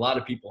think a lot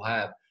of people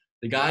have.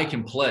 The guy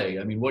can play.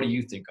 I mean, what do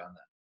you think on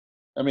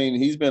that? I mean,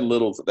 he's been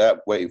little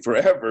that way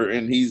forever,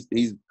 and he's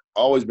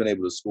always been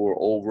able to score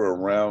over,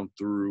 around,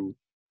 through,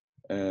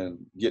 and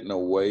getting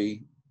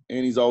away.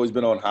 And he's always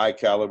been on high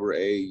caliber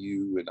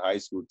AAU and high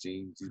school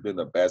teams. He's been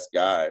the best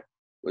guy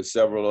with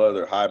several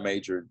other high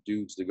major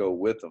dudes to go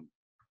with him.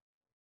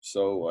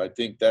 So I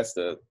think that's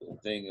the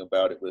thing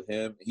about it with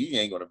him. He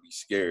ain't going to be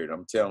scared,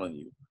 I'm telling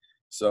you.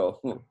 So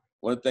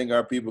one thing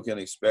our people can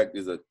expect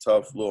is a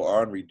tough little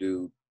ornery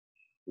dude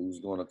who's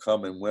going to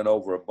come and win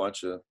over a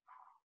bunch of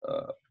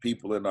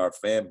people in our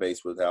fan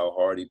base with how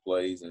hard he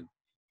plays and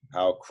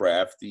how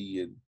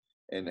crafty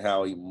and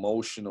how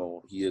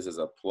emotional he is as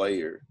a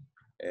player.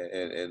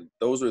 And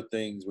those are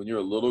things, when you're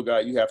a little guy,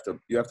 you have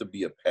to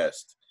be a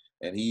pest.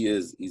 And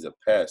he's a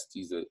pest.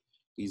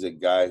 He's a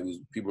guy who's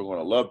people are going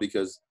to love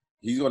because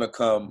he's going to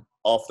come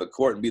off the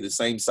court and be the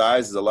same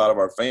size as a lot of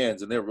our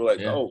fans. And they're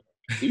like, oh,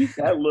 he's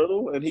that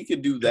little and he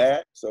can do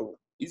that. So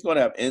he's going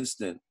to have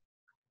instant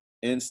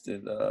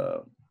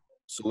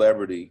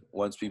celebrity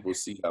once people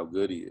see how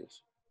good he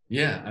is.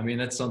 Yeah, I mean,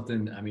 that's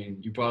something. I mean,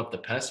 you brought up the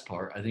pest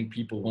part. I think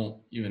people won't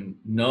even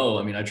know.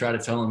 I mean, I try to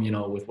tell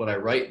them, with what I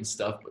write and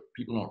stuff, but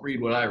people don't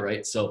read what I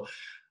write. So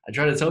I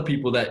try to tell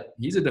people that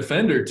he's a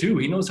defender too.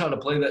 He knows how to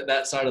play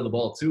that side of the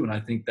ball too. And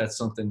I think that's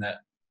something that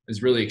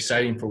is really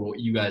exciting for what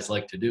you guys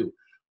like to do.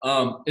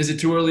 Is it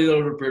too early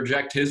though to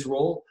project his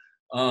role,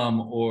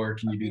 or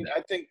can you do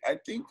that? I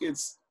think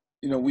it's,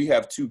 we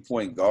have 2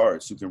 point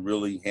guards who can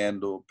really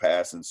handle,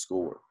 pass, and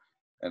score,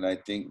 and I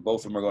think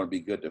both of them are going to be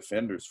good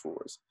defenders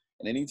for us.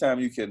 And anytime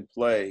you can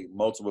play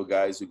multiple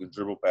guys who can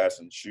dribble, pass,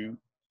 and shoot,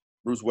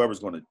 Bruce Weber's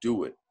going to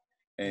do it.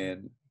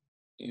 And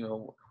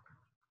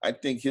I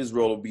think his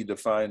role will be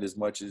defined as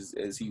much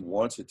as he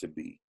wants it to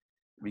be,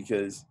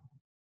 because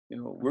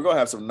we're going to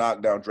have some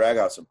knockdown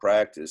dragouts in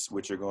practice,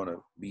 which are going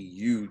to be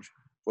huge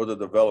for the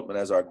development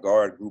as our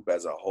guard group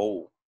as a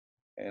whole.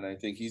 And I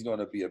think he's going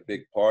to be a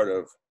big part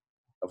of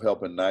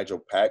helping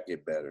Nigel Pack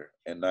get better,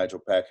 and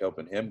Nigel Pack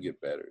helping him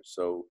get better.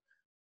 So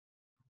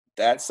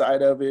that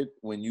side of it,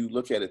 when you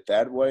look at it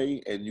that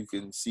way, and you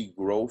can see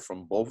growth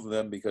from both of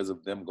them because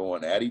of them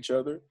going at each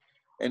other.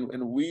 And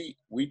we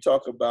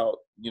talk about,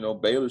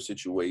 Baylor's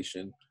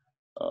situation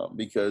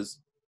because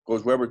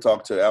Coach Weber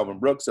talked to Alvin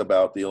Brooks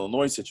about the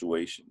Illinois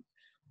situation.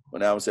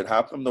 When Alvin said,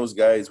 how come those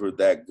guys were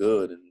that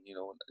good? And,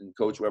 and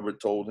Coach Weber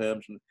told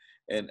him,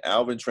 and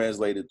Alvin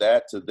translated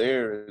that to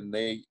there, and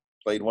they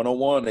played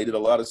one-on-one. They did a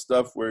lot of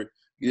stuff where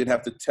you didn't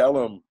have to tell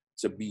them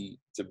to be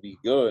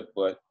good.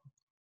 But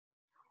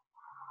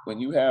when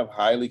you have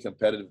highly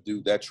competitive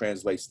dude, that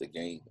translates the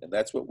game. And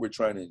that's what we're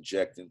trying to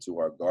inject into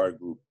our guard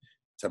group,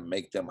 to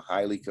make them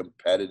highly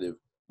competitive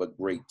but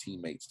great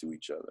teammates to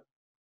each other.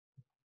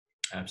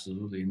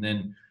 Absolutely. And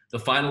then the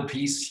final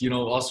piece,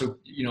 also,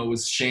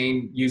 was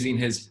Shane using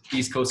his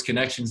East Coast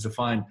connections to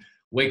find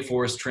Wake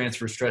Forest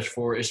transfer stretch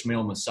 4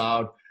 Ismail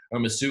Massoud.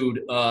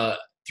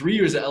 3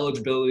 years of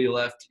eligibility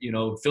left,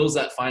 fills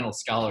that final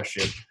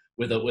scholarship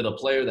with a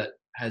player that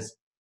has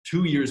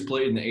 2 years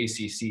played in the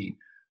ACC.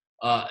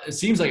 It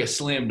seems like a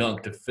slam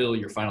dunk to fill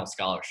your final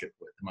scholarship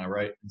with. Am I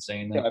right in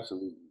saying that? Yeah,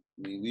 absolutely.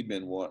 I mean, we've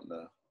been wanting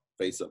to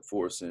face up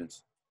for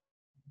since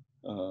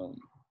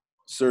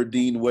Sir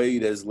Dean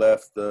Wade has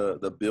left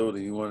the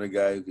building. He wanted a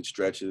guy who could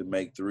stretch it and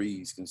make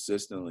threes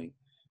consistently.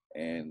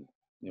 And,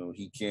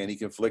 he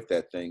can flick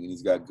that thing, and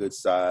he's got good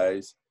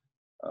size.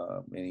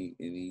 And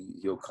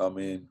he'll come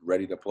in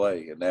ready to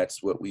play. And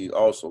that's what we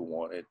also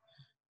wanted.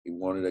 We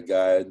wanted a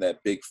guy in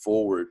that big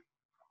forward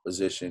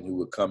position who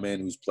would come in,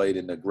 who's played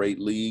in a great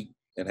league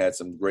and had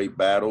some great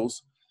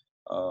battles,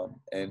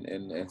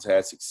 and has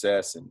had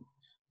success. And,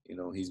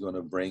 he's going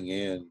to bring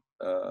in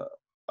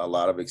a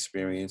lot of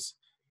experience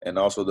and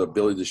also the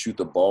ability to shoot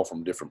the ball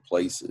from different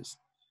places.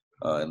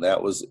 And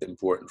that was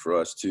important for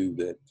us too,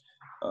 that,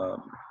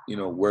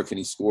 where can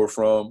he score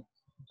from?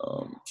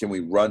 Can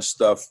we run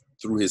stuff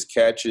through his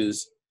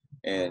catches?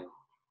 And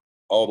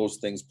all those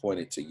things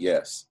pointed to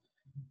yes.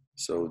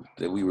 So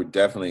that we were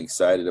definitely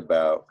excited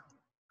about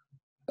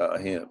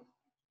him.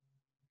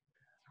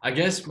 I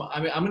guess,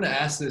 I'm going to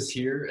ask this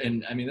here,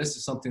 and this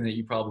is something that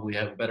you probably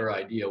have a better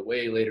idea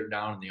way later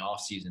down in the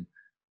offseason.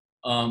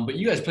 But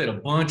you guys played a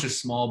bunch of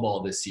small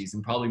ball this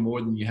season, probably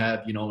more than you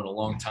have, in a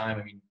long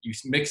time. You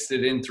mixed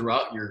it in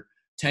throughout your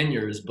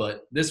tenures,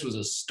 but this was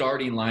a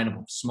starting lineup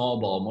of small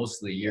ball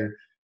most of the year.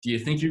 Do you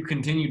think you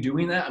continue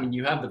doing that?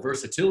 You have the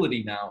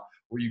versatility now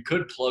where you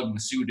could plug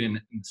Massoud in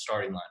the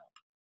starting lineup.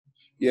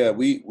 Yeah,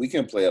 we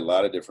can play a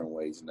lot of different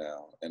ways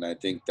now, and I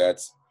think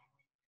that's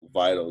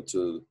vital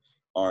to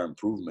our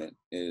improvement,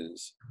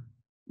 is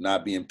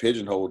not being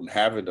pigeonholed and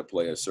having to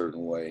play a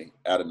certain way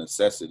out of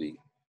necessity,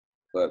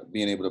 but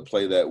being able to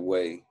play that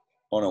way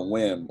on a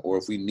whim, or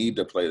if we need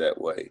to play that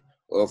way,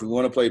 or if we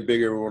want to play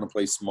bigger, we want to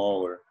play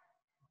smaller,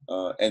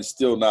 and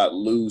still not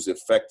lose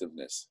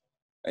effectiveness.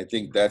 I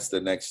think that's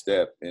the next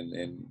step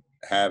in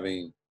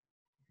having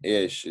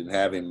Ish and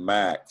having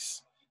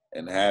Max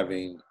and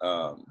having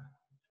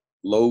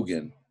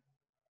Logan.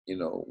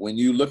 When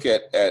you look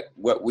at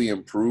what we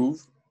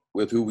improve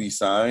with who we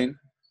sign,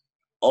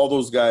 all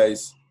those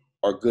guys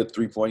are good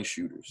 3-point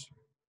shooters.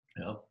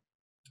 Yeah.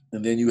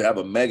 And then you have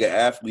a mega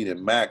athlete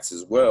in Max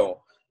as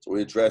well. So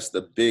we address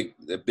the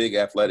big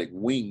athletic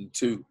wing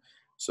too.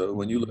 So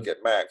when you look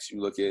at Max,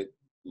 you look at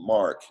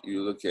Mark,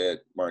 you look at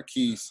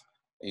Marquise,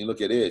 and you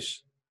look at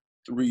Ish.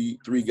 Three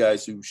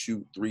guys who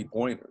shoot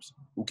 3-pointers,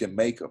 who can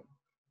make them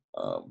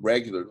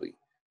regularly.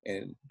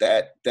 And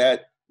that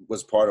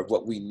was part of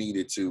what we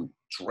needed to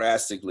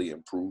drastically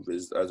improve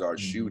as our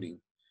shooting.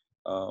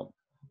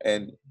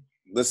 And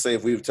let's say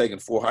if we've taken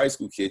 4 high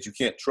school kids, you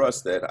can't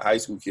trust that high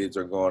school kids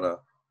are going to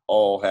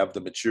all have the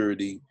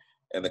maturity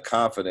and the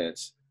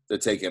confidence to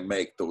take and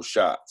make those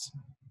shots.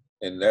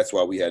 And that's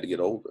why we had to get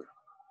older.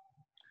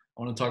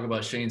 I want to talk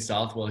about Shane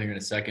Southwell here in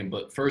a second,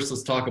 but first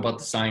let's talk about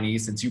the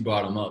signees since you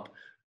brought him up.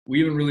 We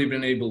haven't really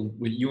been able,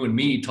 with you and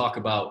me, talk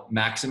about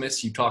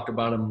Maximus. You talked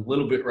about him a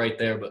little bit right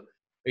there, but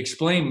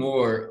explain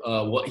more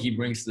what he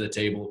brings to the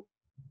table.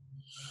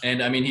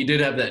 And, he did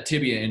have that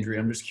tibia injury.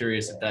 I'm just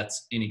curious if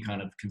that's any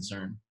kind of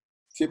concern.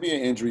 tibia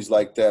injuries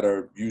like that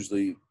are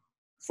usually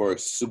for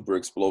super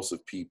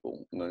explosive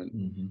people.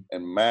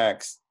 And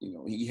Max,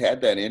 he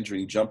had that injury.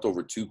 He jumped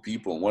over two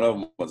people, and one of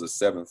them was a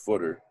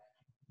 7-footer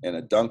in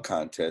a dunk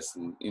contest.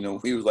 And,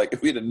 he was like,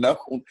 if we'd have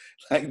known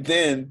like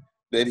then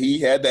that he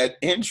had that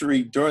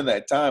injury during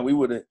that time, we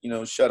would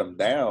have, shut him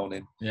down.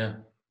 And, Yeah.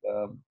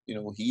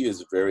 He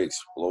is very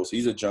explosive.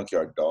 He's a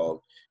junkyard dog.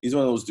 He's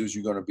one of those dudes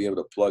you're going to be able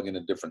to plug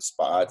into different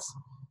spots.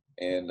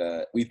 And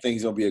we think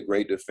he's going to be a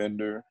great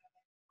defender.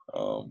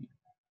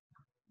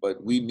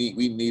 But we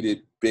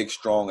needed big,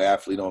 strong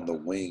athlete on the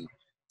wing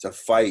to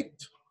fight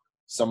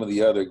some of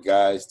the other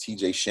guys,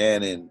 TJ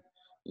Shannon,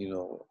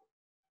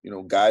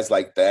 guys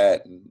like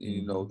that, and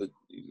the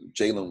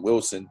Jalen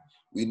Wilson.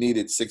 We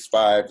needed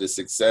 6'5" to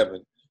 6'7"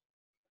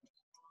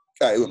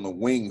 guy on the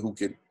wing who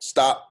could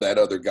stop that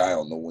other guy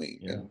on the wing.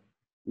 Yeah. And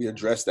we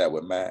addressed that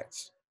with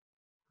Max.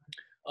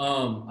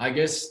 I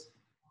guess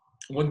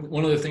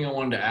one other thing I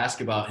wanted to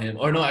ask about him,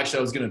 or no, actually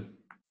I was gonna.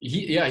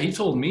 He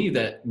told me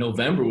that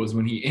November was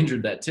when he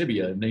injured that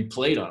tibia, and they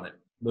played on it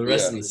the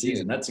rest of the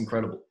season. That's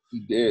incredible.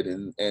 He did,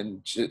 and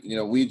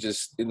we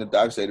just in the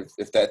doctor said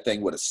if that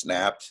thing would have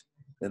snapped,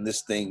 then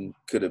this thing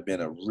could have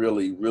been a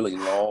really, really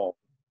long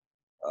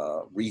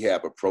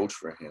rehab approach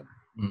for him.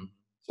 Mm.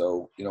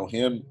 So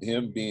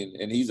him being,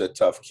 and he's a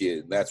tough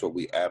kid, and that's what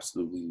we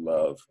absolutely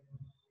love.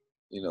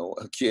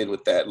 A kid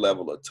with that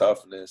level of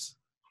toughness.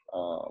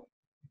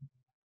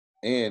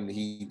 And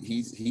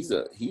he's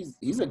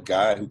a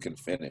guy who can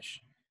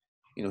finish.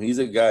 He's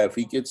a guy, if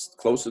he gets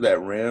close to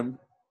that rim,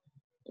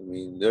 I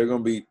mean, they're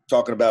going to be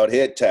talking about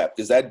head tap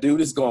because that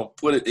dude is going to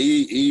put it.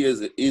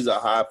 He's a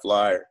high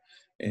flyer,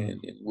 and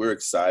we're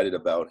excited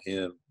about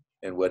him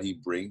and what he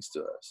brings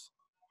to us.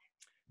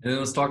 And then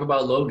let's talk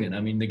about Logan.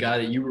 I mean, the guy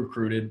that you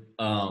recruited.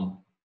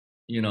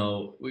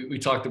 We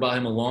talked about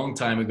him a long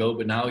time ago,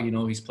 but now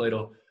he's played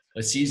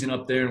a season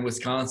up there in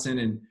Wisconsin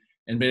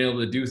and been able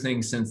to do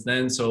things since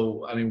then.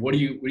 So, I mean, what are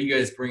you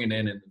guys bringing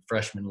in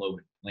freshman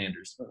Logan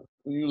Landers?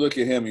 When you look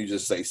at him, you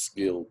just say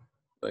skilled.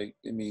 Like,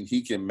 I mean,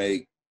 he can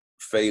make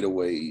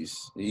fadeaways.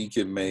 He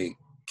can make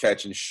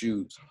catch and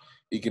shoots.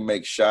 He can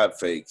make shot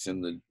fakes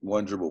and the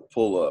one dribble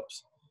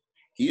pull-ups.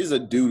 He is a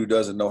dude who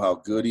doesn't know how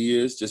good he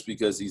is just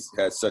because he's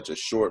had such a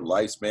short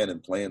lifespan in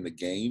playing the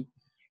game.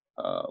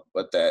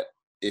 But that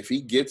if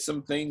he gets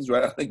some things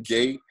right out of the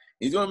gate,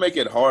 he's going to make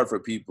it hard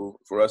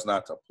for us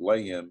not to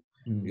play him.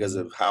 Because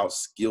of how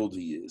skilled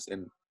he is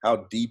and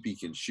how deep he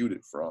can shoot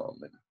it from.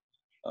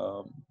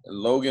 And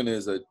Logan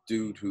is a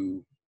dude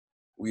who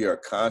we are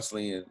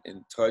constantly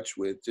in touch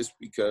with just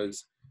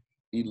because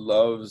he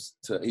loves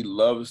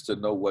to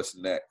know what's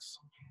next.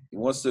 He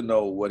wants to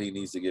know what he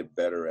needs to get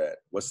better at.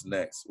 What's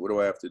next? What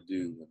do I have to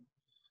do?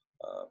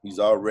 And he's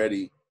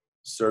already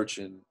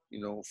searching,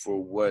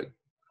 for what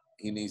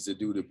he needs to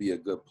do to be a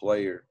good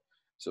player.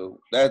 So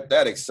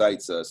that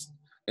excites us.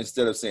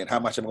 Instead of saying, how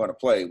much am I going to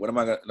play? What am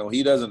I going to – no,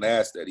 he doesn't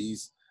ask that.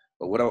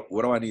 But what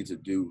do I need to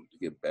do to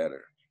get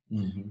better?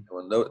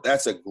 Mm-hmm.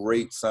 That's a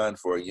great sign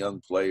for a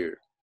young player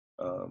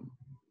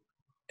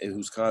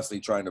who's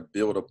constantly trying to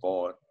build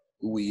upon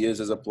who he is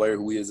as a player,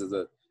 who he is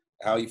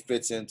how he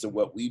fits into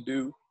what we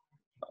do.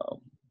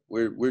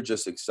 We're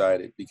just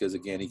excited because,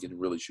 again, he can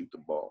really shoot the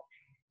ball.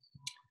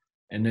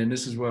 And then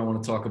this is where I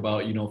want to talk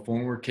about,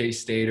 former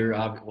K-Stater,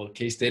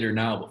 K-Stater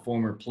now, but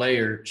former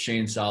player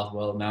Shane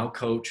Southwell, now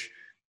coach.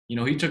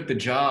 He took the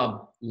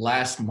job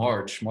last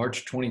March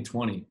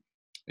 2020.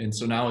 And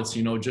so now it's,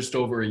 just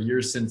over a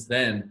year since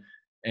then.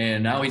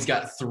 And now he's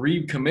got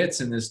 3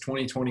 commits in this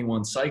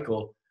 2021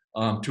 cycle.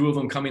 2 of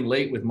them coming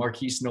late with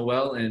Marquise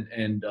Noel and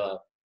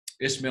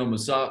Ismail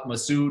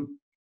Masood.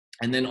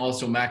 And then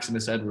also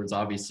Maximus Edwards,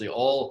 obviously,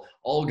 all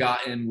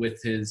got in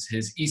with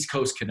his East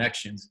Coast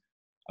connections.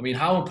 I mean,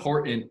 how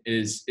important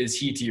is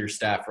he to your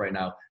staff right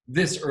now,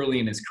 this early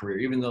in his career,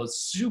 even though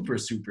it's super,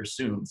 super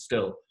soon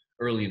still?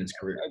 Early in his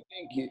career? I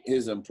think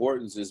his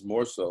importance is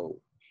more so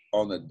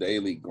on the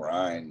daily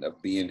grind of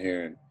being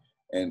here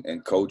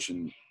and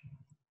coaching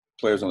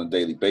players on a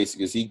daily basis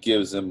because he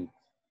gives them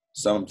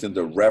something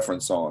to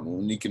reference on.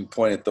 When you can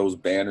point at those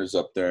banners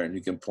up there and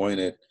you can point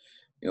at,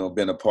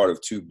 been a part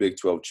of 2 Big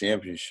 12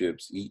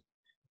 championships, he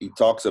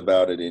talks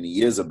about it and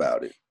he is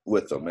about it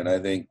with them. And I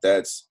think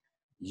that's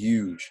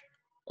huge.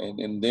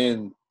 And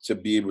then to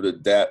be able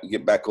to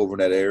get back over in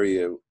that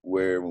area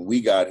where when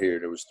we got here,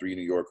 there was 3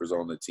 New Yorkers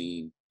on the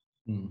team.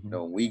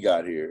 When we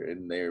got here,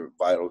 and they're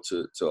vital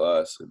to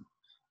us, and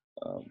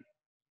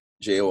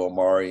J.O.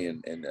 Amari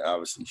and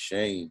obviously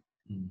Shane.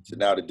 So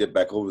now to dip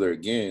back over there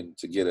again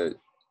to get a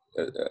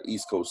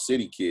East Coast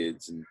City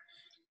kids and,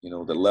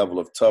 the level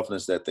of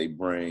toughness that they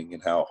bring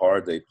and how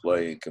hard they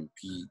play and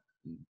compete.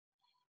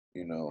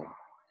 And,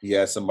 he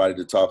has somebody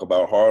to talk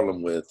about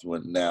Harlem with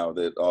now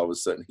that all of a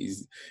sudden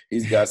he's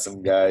got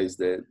some guys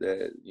that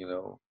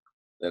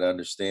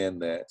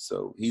understand that.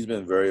 So he's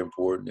been very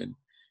important and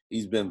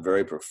he's been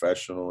very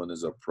professional in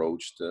his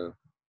approach to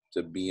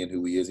being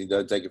who he is. He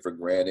doesn't take it for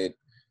granted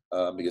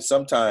because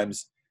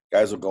sometimes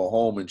guys will go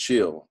home and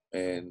chill,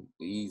 and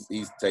he's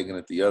taking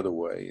it the other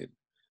way.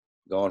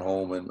 gone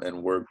home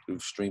and worked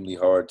extremely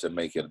hard to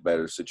make it a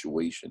better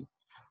situation.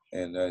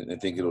 And I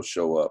think it'll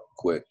show up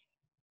quick.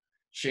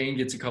 Shane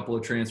gets a couple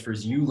of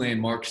transfers. You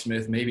land Mark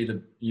Smith, maybe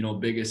the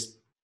biggest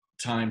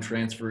time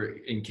transfer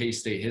in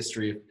K-State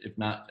history, if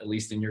not at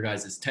least in your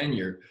guys'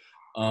 tenure.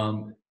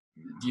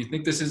 Do you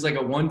think this is like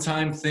a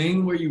one-time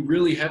thing where you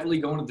really heavily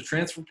go into the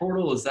transfer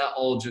portal? Is that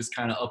all just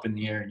kind of up in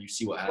the air and you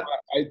see what happens?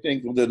 I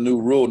think with the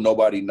new rule,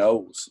 nobody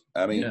knows.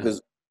 I mean, Yeah.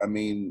 because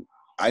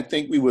I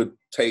think we would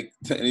take.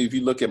 If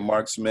you look at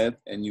Mark Smith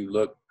and you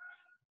look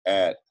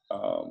at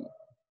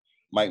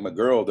Mike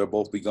McGurl, they'll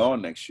both be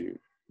gone next year.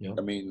 Yep.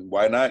 I mean,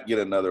 why not get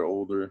another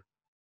older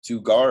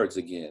two guards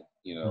again?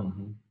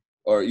 Mm-hmm.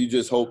 Or you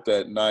just hope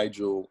that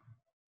Nigel,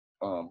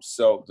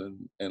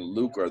 Selton, and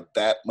Luke are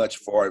that much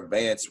far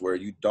advanced where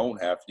you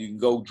don't have to. You can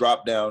go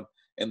drop down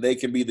and they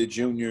can be the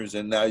juniors,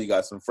 and now you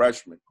got some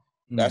freshmen.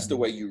 Mm-hmm. That's the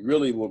way you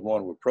really would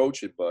want to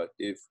approach it. But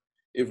if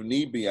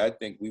need be, I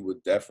think we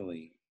would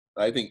definitely.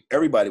 I think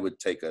everybody would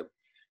take a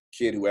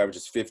kid who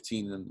averages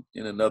 15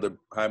 in another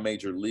high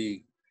major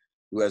league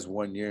who has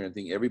 1 year, and I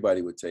think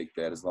everybody would take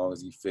that as long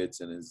as he fits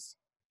and is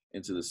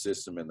into the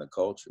system and the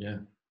culture. Yeah.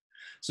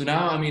 So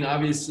now, I mean,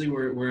 obviously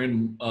we're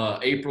in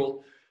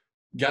April.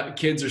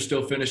 Kids are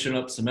still finishing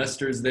up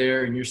semesters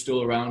there, and you're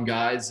still around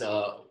guys.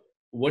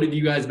 What have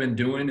you guys been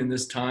doing in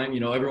this time?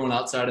 Everyone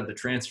outside of the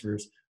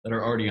transfers that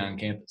are already on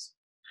campus.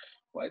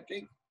 Well, I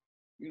think,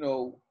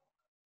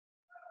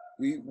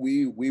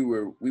 we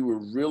were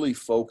really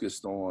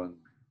focused on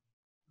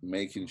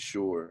making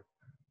sure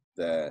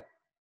that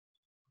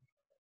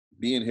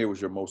being here was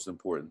your most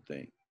important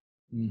thing.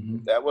 Mm-hmm.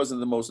 If that wasn't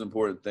the most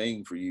important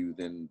thing for you,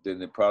 then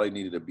it probably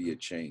needed to be a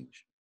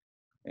change.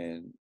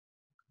 And,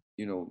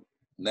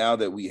 now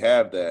that we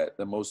have that,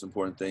 the most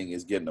important thing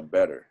is getting them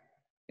better.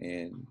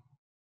 And,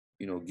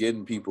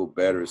 getting people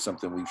better is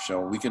something we've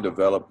shown. We can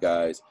develop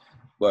guys,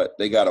 but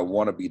they got to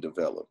want to be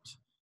developed.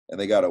 And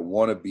they got to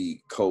want to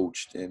be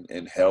coached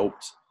and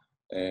helped.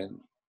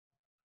 And,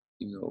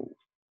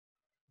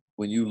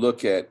 when you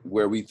look at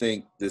where we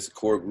think this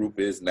core group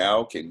is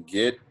now can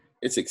get,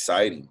 it's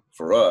exciting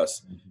for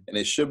us. And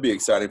it should be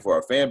exciting for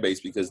our fan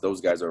base because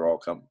those guys are all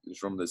coming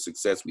from the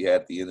success we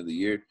had at the end of the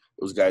year.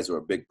 Those guys are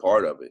a big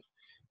part of it.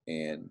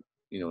 And,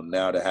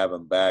 now to have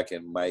him back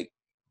and Mike,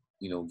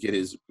 get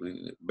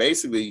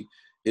basically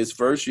his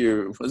first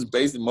year was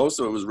basically most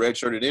of it was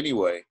redshirted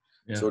anyway.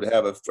 Yeah. So to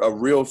have a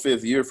real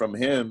fifth year from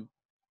him,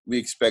 we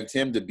expect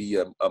him to be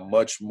a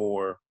much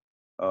more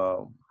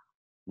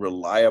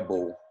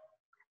reliable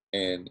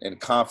and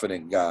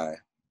confident guy.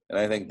 And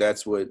I think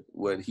that's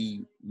what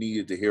he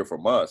needed to hear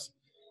from us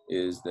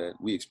is that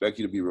we expect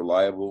you to be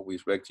reliable. We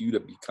expect you to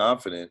be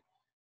confident.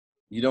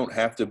 You don't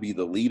have to be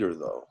the leader,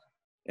 though.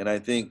 And I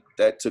think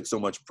that took so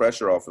much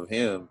pressure off of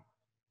him.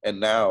 And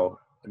now,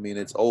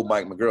 it's old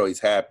Mike McGurl. He's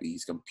happy.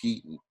 He's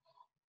competing.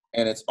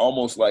 And it's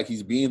almost like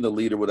he's being the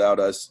leader without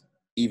us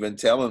even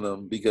telling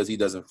him because he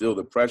doesn't feel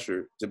the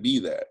pressure to be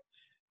that.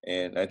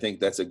 And I think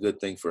that's a good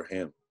thing for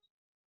him.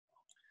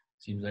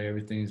 Seems like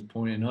everything's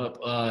pointing up.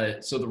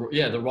 So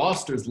the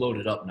roster's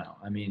loaded up now.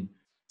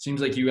 Seems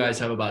like you guys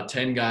have about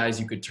 10 guys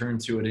you could turn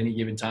to at any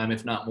given time,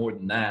 if not more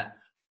than that.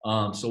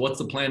 So what's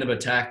the plan of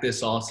attack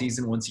this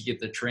offseason once you get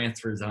the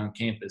transfers on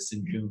campus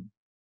in June?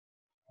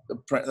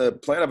 The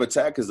plan of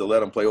attack is to let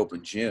them play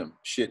open gym.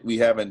 They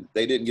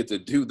didn't get to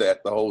do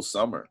that the whole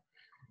summer.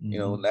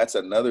 Mm-hmm. And that's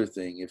another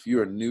thing. If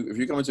you're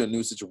coming to a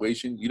new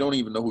situation, you don't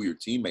even know who your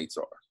teammates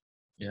are.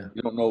 Yeah.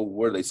 You don't know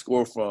where they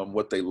score from,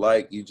 what they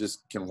like. You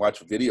just can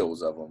watch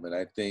videos of them. And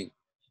I think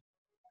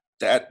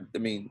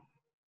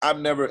I've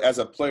never, as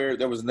a player,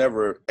 there was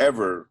never,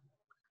 ever,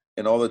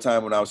 and all the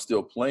time when I was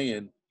still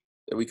playing,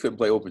 that we couldn't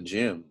play open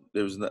gym.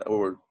 There was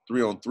or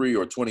 3-on-3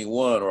 or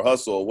 21 or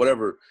hustle or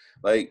whatever.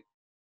 Like,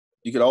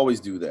 you could always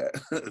do that.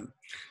 The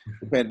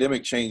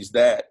pandemic changed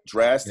that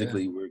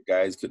drastically where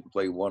guys couldn't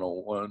play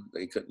one-on-one.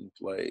 They couldn't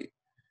play,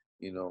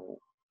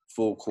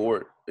 full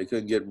court. They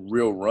couldn't get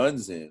real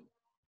runs in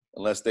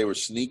unless they were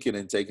sneaking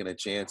and taking a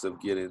chance of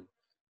getting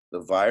the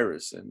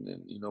virus. And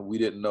we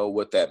didn't know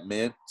what that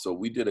meant. So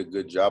we did a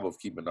good job of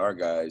keeping our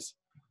guys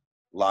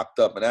locked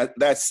up. And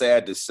that's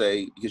sad to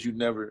say because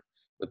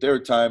but there are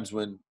times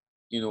when,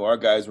 our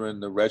guys were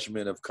in the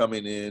regimen of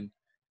coming in,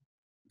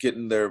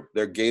 getting their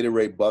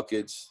Gatorade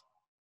buckets,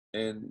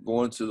 and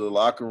going to the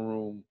locker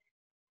room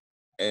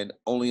and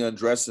only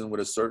undressing with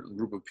a certain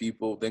group of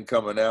people, then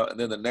coming out, and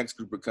then the next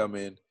group would come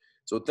in.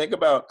 So think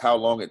about how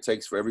long it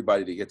takes for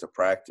everybody to get to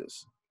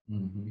practice.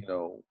 Mm-hmm.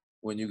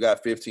 When you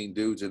got 15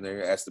 dudes in there,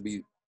 it has to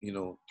be,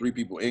 3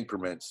 people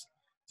increments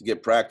to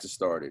get practice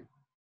started.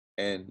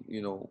 And,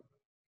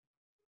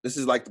 this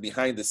is like the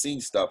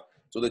behind-the-scenes stuff.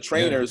 So the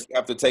trainers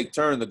have to take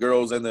turn, the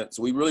girls,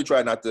 so we really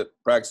tried not to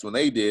practice when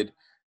they did.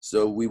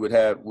 So we would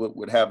have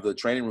the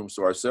training rooms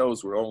to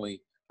ourselves where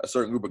only a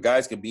certain group of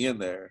guys can be in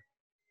there,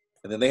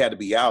 and then they had to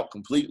be out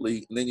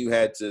completely, and then you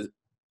had to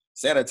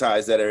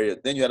sanitize that area.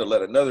 Then you had to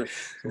let another.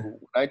 So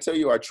I tell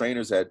you, our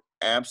trainers had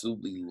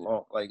absolutely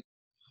long. Like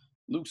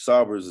Luke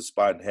Sauber is a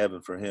spot in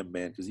heaven for him,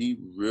 man, because he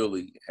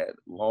really had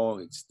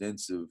long,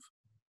 extensive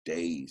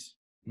days.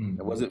 And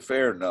Mm-hmm. was it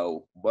fair?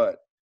 No. But,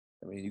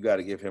 I mean, you got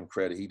to give him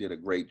credit. He did a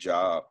great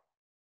job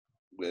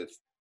with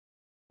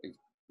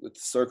the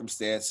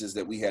circumstances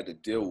that we had to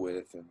deal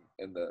with,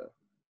 and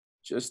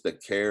the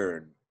care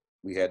and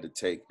we had to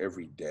take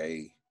every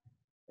day,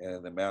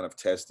 and the amount of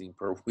testing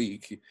per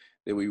week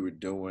that we were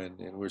doing,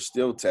 and we're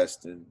still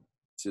testing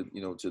to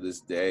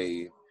this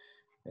day.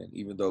 And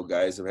even though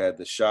guys have had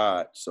the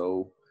shot,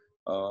 so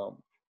um,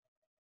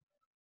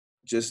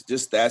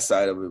 just that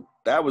side of it,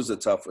 that was the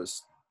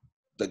toughest.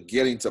 The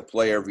getting to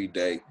play every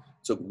day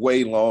took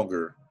way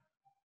longer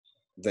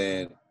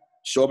than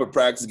show up at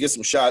practice, get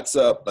some shots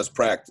up, let's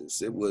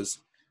practice. It was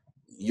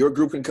your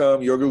group can come,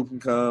 then your group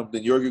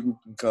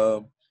can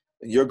come,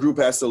 and your group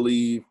has to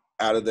leave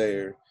out of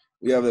there.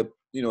 We have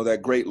that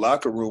great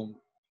locker room.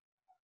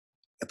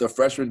 The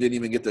freshmen didn't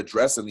even get to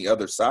dress on the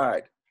other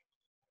side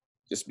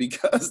just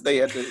because they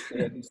had to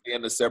stay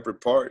in a separate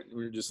part.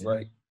 We were just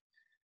like,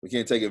 we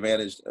can't take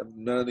advantage of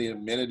none of the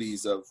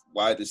amenities of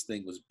why this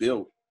thing was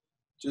built,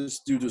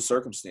 just due to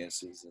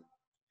circumstances.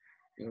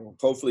 And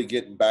hopefully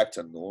getting back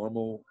to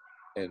normal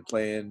and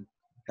playing,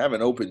 have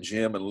an open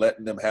gym and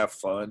letting them have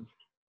fun,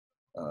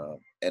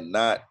 and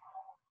not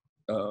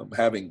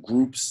having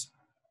groups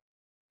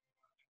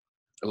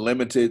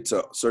limited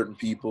to certain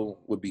people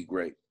would be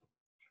great.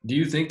 Do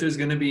you think there's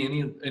going to be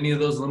any of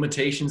those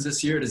limitations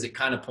this year? Does it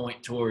kind of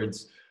point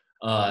towards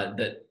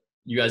that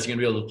you guys are going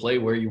to be able to play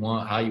where you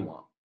want, how you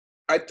want?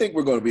 I think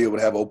we're going to be able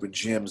to have open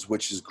gyms,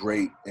 which is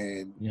great.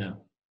 And,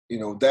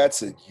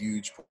 that's a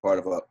huge part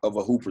of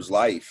a Hooper's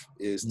life,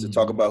 is to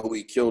talk about who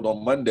he killed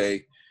on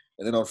Monday.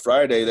 And then on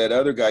Friday, that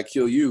other guy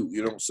kill you,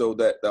 so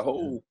that the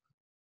whole,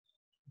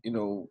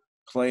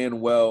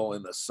 playing well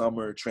in the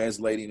summer,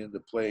 translating into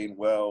playing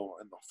well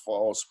in the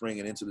fall, spring,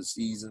 and into the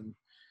season,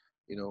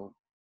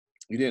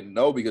 you didn't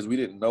know, because we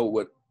didn't know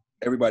what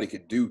everybody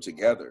could do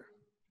together.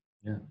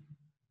 Yeah.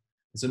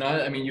 So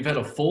now, I mean, you've had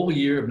a full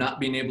year of not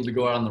being able to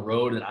go out on the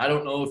road, and I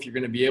don't know if you're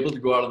going to be able to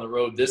go out on the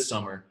road this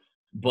summer,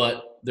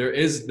 but there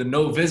is the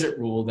no visit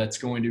rule that's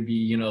going to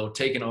be,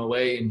 taken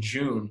away in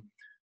June.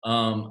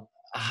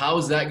 How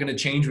is that going to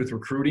change with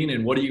recruiting,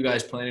 and what are you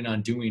guys planning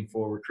on doing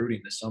for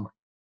recruiting this summer?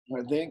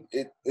 I think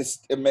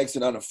it makes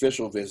it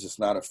unofficial visits,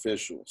 not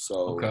official. So,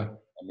 okay.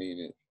 I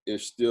mean,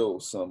 there's still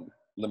some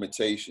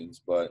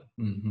limitations, but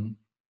the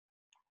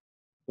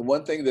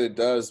one thing that it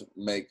does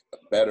make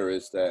better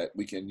is that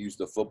we can use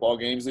the football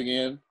games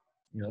again.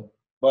 Yep.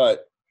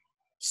 But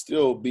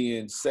still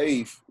being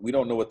safe, we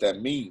don't know what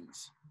that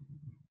means.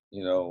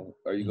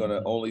 Are you going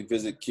to only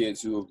visit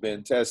kids who have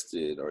been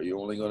tested? Are you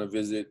only going to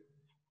visit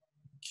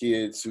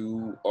kids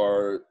who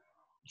are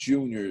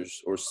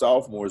juniors or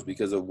sophomores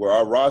because of where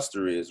our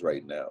roster is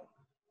right now?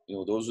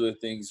 Those are the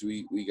things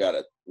we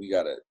gotta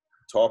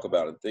talk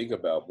about and think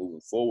about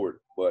moving forward.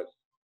 But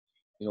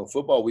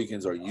football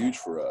weekends are huge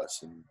for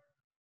us,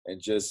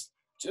 and just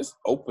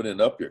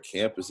opening up your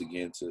campus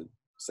again to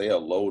say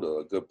hello to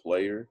a good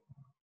player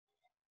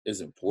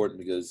is important,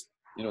 because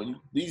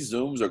these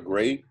Zooms are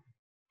great,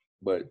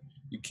 but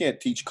you can't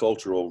teach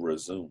culture over a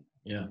Zoom.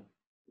 Yeah.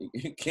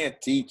 You can't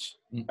teach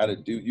how to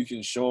do. You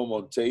can show them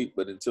on tape,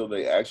 but until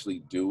they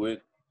actually do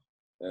it,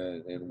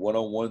 and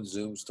one-on-one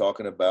Zooms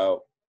talking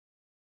about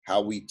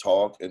how we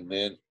talk, and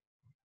then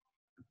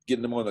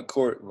getting them on the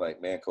court and like,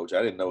 man, coach,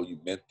 I didn't know you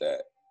meant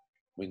that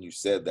when you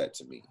said that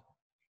to me.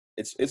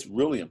 It's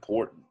really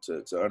important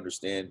to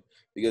understand,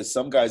 because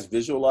some guys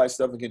visualize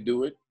stuff and can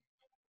do it,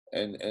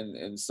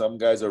 and some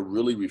guys are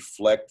really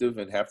reflective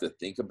and have to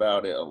think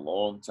about it a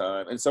long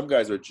time, and some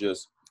guys are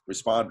just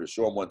responders.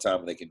 Show them one time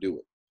and they can do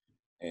it.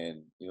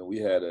 And we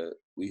had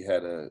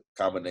a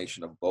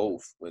combination of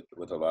both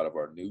with a lot of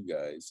our new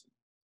guys.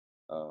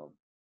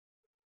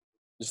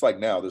 Just like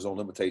now, there's no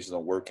limitations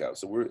on workouts,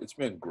 so it's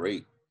been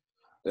great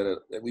that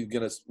we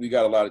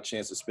got a lot of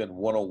chance to spend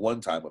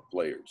one-on-one time with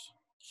players,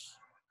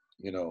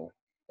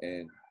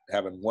 and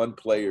having one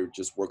player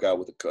just work out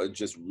with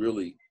just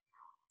really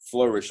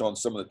flourish on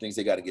some of the things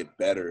they got to get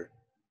better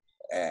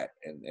at,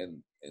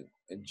 and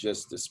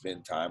just to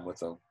spend time with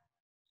them.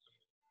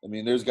 I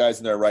mean, there's guys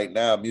in there right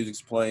now,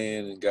 music's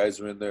playing, and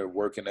guys are in there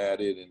working at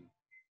it. And,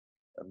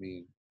 I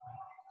mean,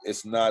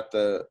 it's not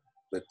the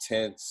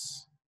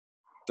tense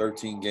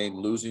 13-game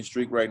losing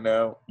streak right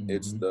now.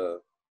 It's the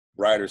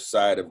brighter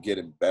side of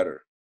getting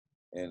better.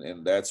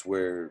 And that's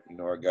where,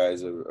 our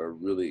guys are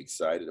really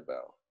excited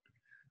about.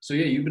 So,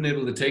 yeah, you've been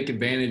able to take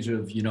advantage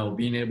of,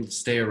 being able to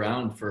stay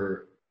around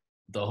for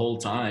the whole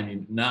time.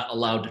 You're not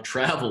allowed to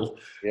travel.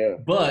 Yeah.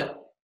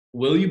 But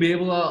will you be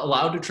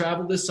allowed to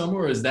travel this summer,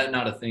 or is that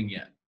not a thing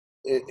yet?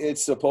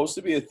 It's supposed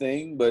to be a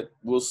thing, but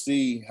we'll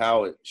see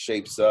how it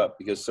shapes up,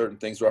 because certain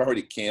things were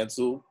already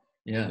canceled.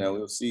 Yeah. Now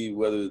we'll see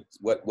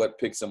what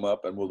picks them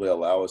up, and will they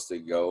allow us to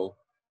go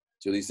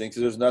to these things?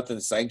 Because there's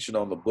nothing sanctioned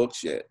on the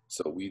books yet.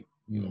 So we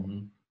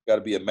got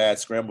to be a mad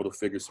scramble to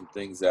figure some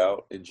things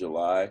out in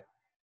July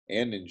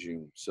and in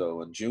June.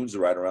 So, and June's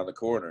right around the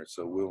corner.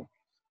 So we'll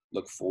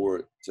look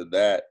forward to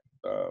that.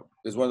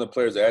 Because one of the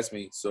players asked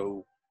me,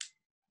 so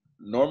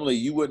normally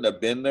you wouldn't have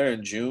been there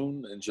in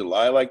June and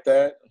July like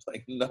that? I was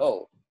like,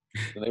 no.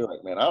 And they were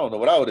like, man, I don't know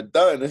what I would have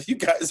done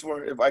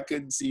if I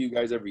couldn't see you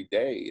guys every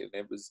day.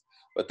 And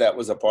but that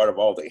was a part of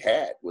all they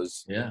had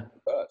was Yeah.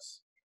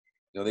 us.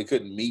 They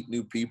couldn't meet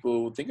new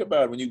people. Think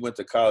about it when you went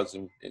to college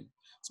and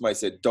somebody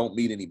said, don't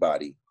meet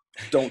anybody.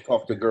 Don't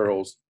talk to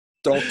girls.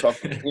 Don't talk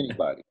to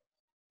anybody.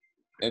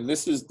 And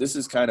this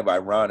is kind of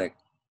ironic.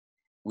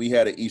 We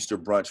had an Easter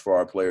brunch for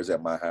our players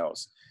at my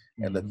house.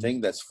 And the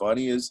thing that's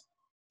funny is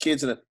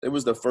it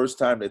was the first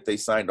time that they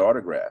signed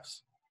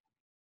autographs.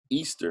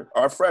 Easter,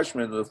 our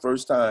freshmen, the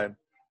first time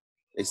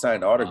they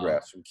signed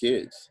autographs from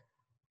kids.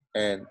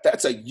 And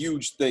that's a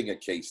huge thing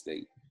at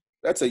K-State.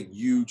 That's a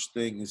huge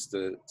thing, is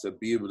to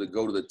be able to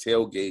go to the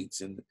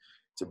tailgates and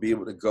to be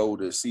able to go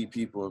to see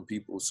people and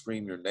people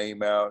scream your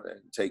name out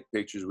and take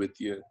pictures with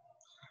you.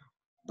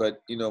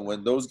 But,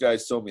 when those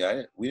guys told me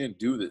we didn't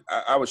do that,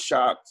 I was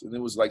shocked. And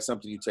it was like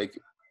something you take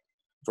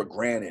for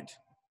granted.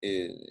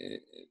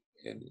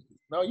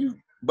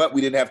 But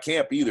we didn't have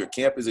camp either.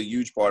 Camp is a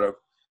huge part of,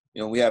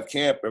 we have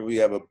camp and we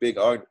have a big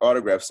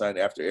autograph sign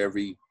after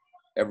every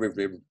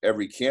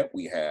camp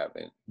we have.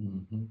 And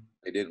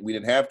we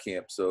didn't have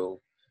camp.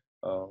 So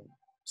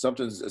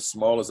something as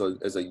small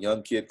as a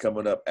young kid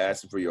coming up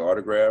asking for your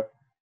autograph,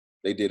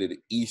 they did it at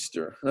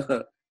Easter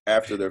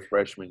after their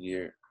freshman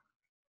year.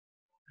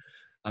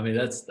 I mean,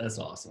 that's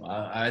awesome.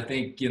 I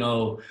think,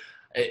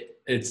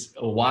 it's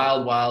a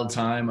wild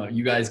time.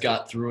 You guys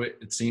got through it.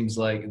 It seems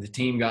like the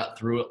team got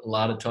through it. A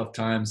lot of tough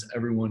times,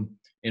 everyone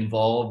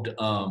involved.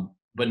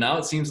 But now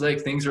it seems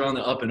like things are on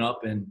the up and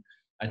up, and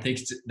I think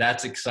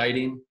that's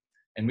exciting.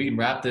 And we can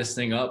wrap this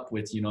thing up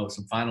with,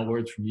 some final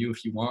words from you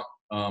if you want,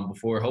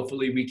 before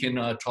hopefully we can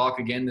talk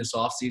again this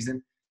off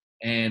season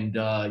and,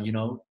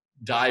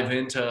 dive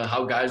into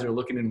how guys are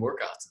looking in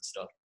workouts and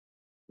stuff.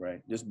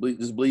 Right. Just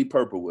bleed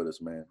purple with us,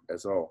 man.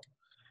 That's all.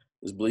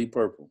 Just bleed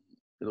purple.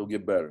 It'll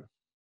get better.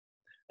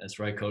 That's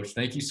right, Coach.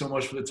 Thank you so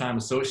much for the time.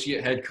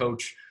 Associate head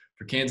coach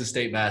for Kansas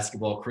State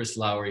basketball, Chris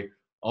Lowery.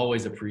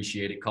 Always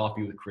appreciate it.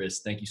 Coffee with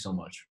Chris. Thank you so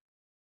much.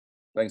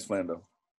 Thanks, Flando.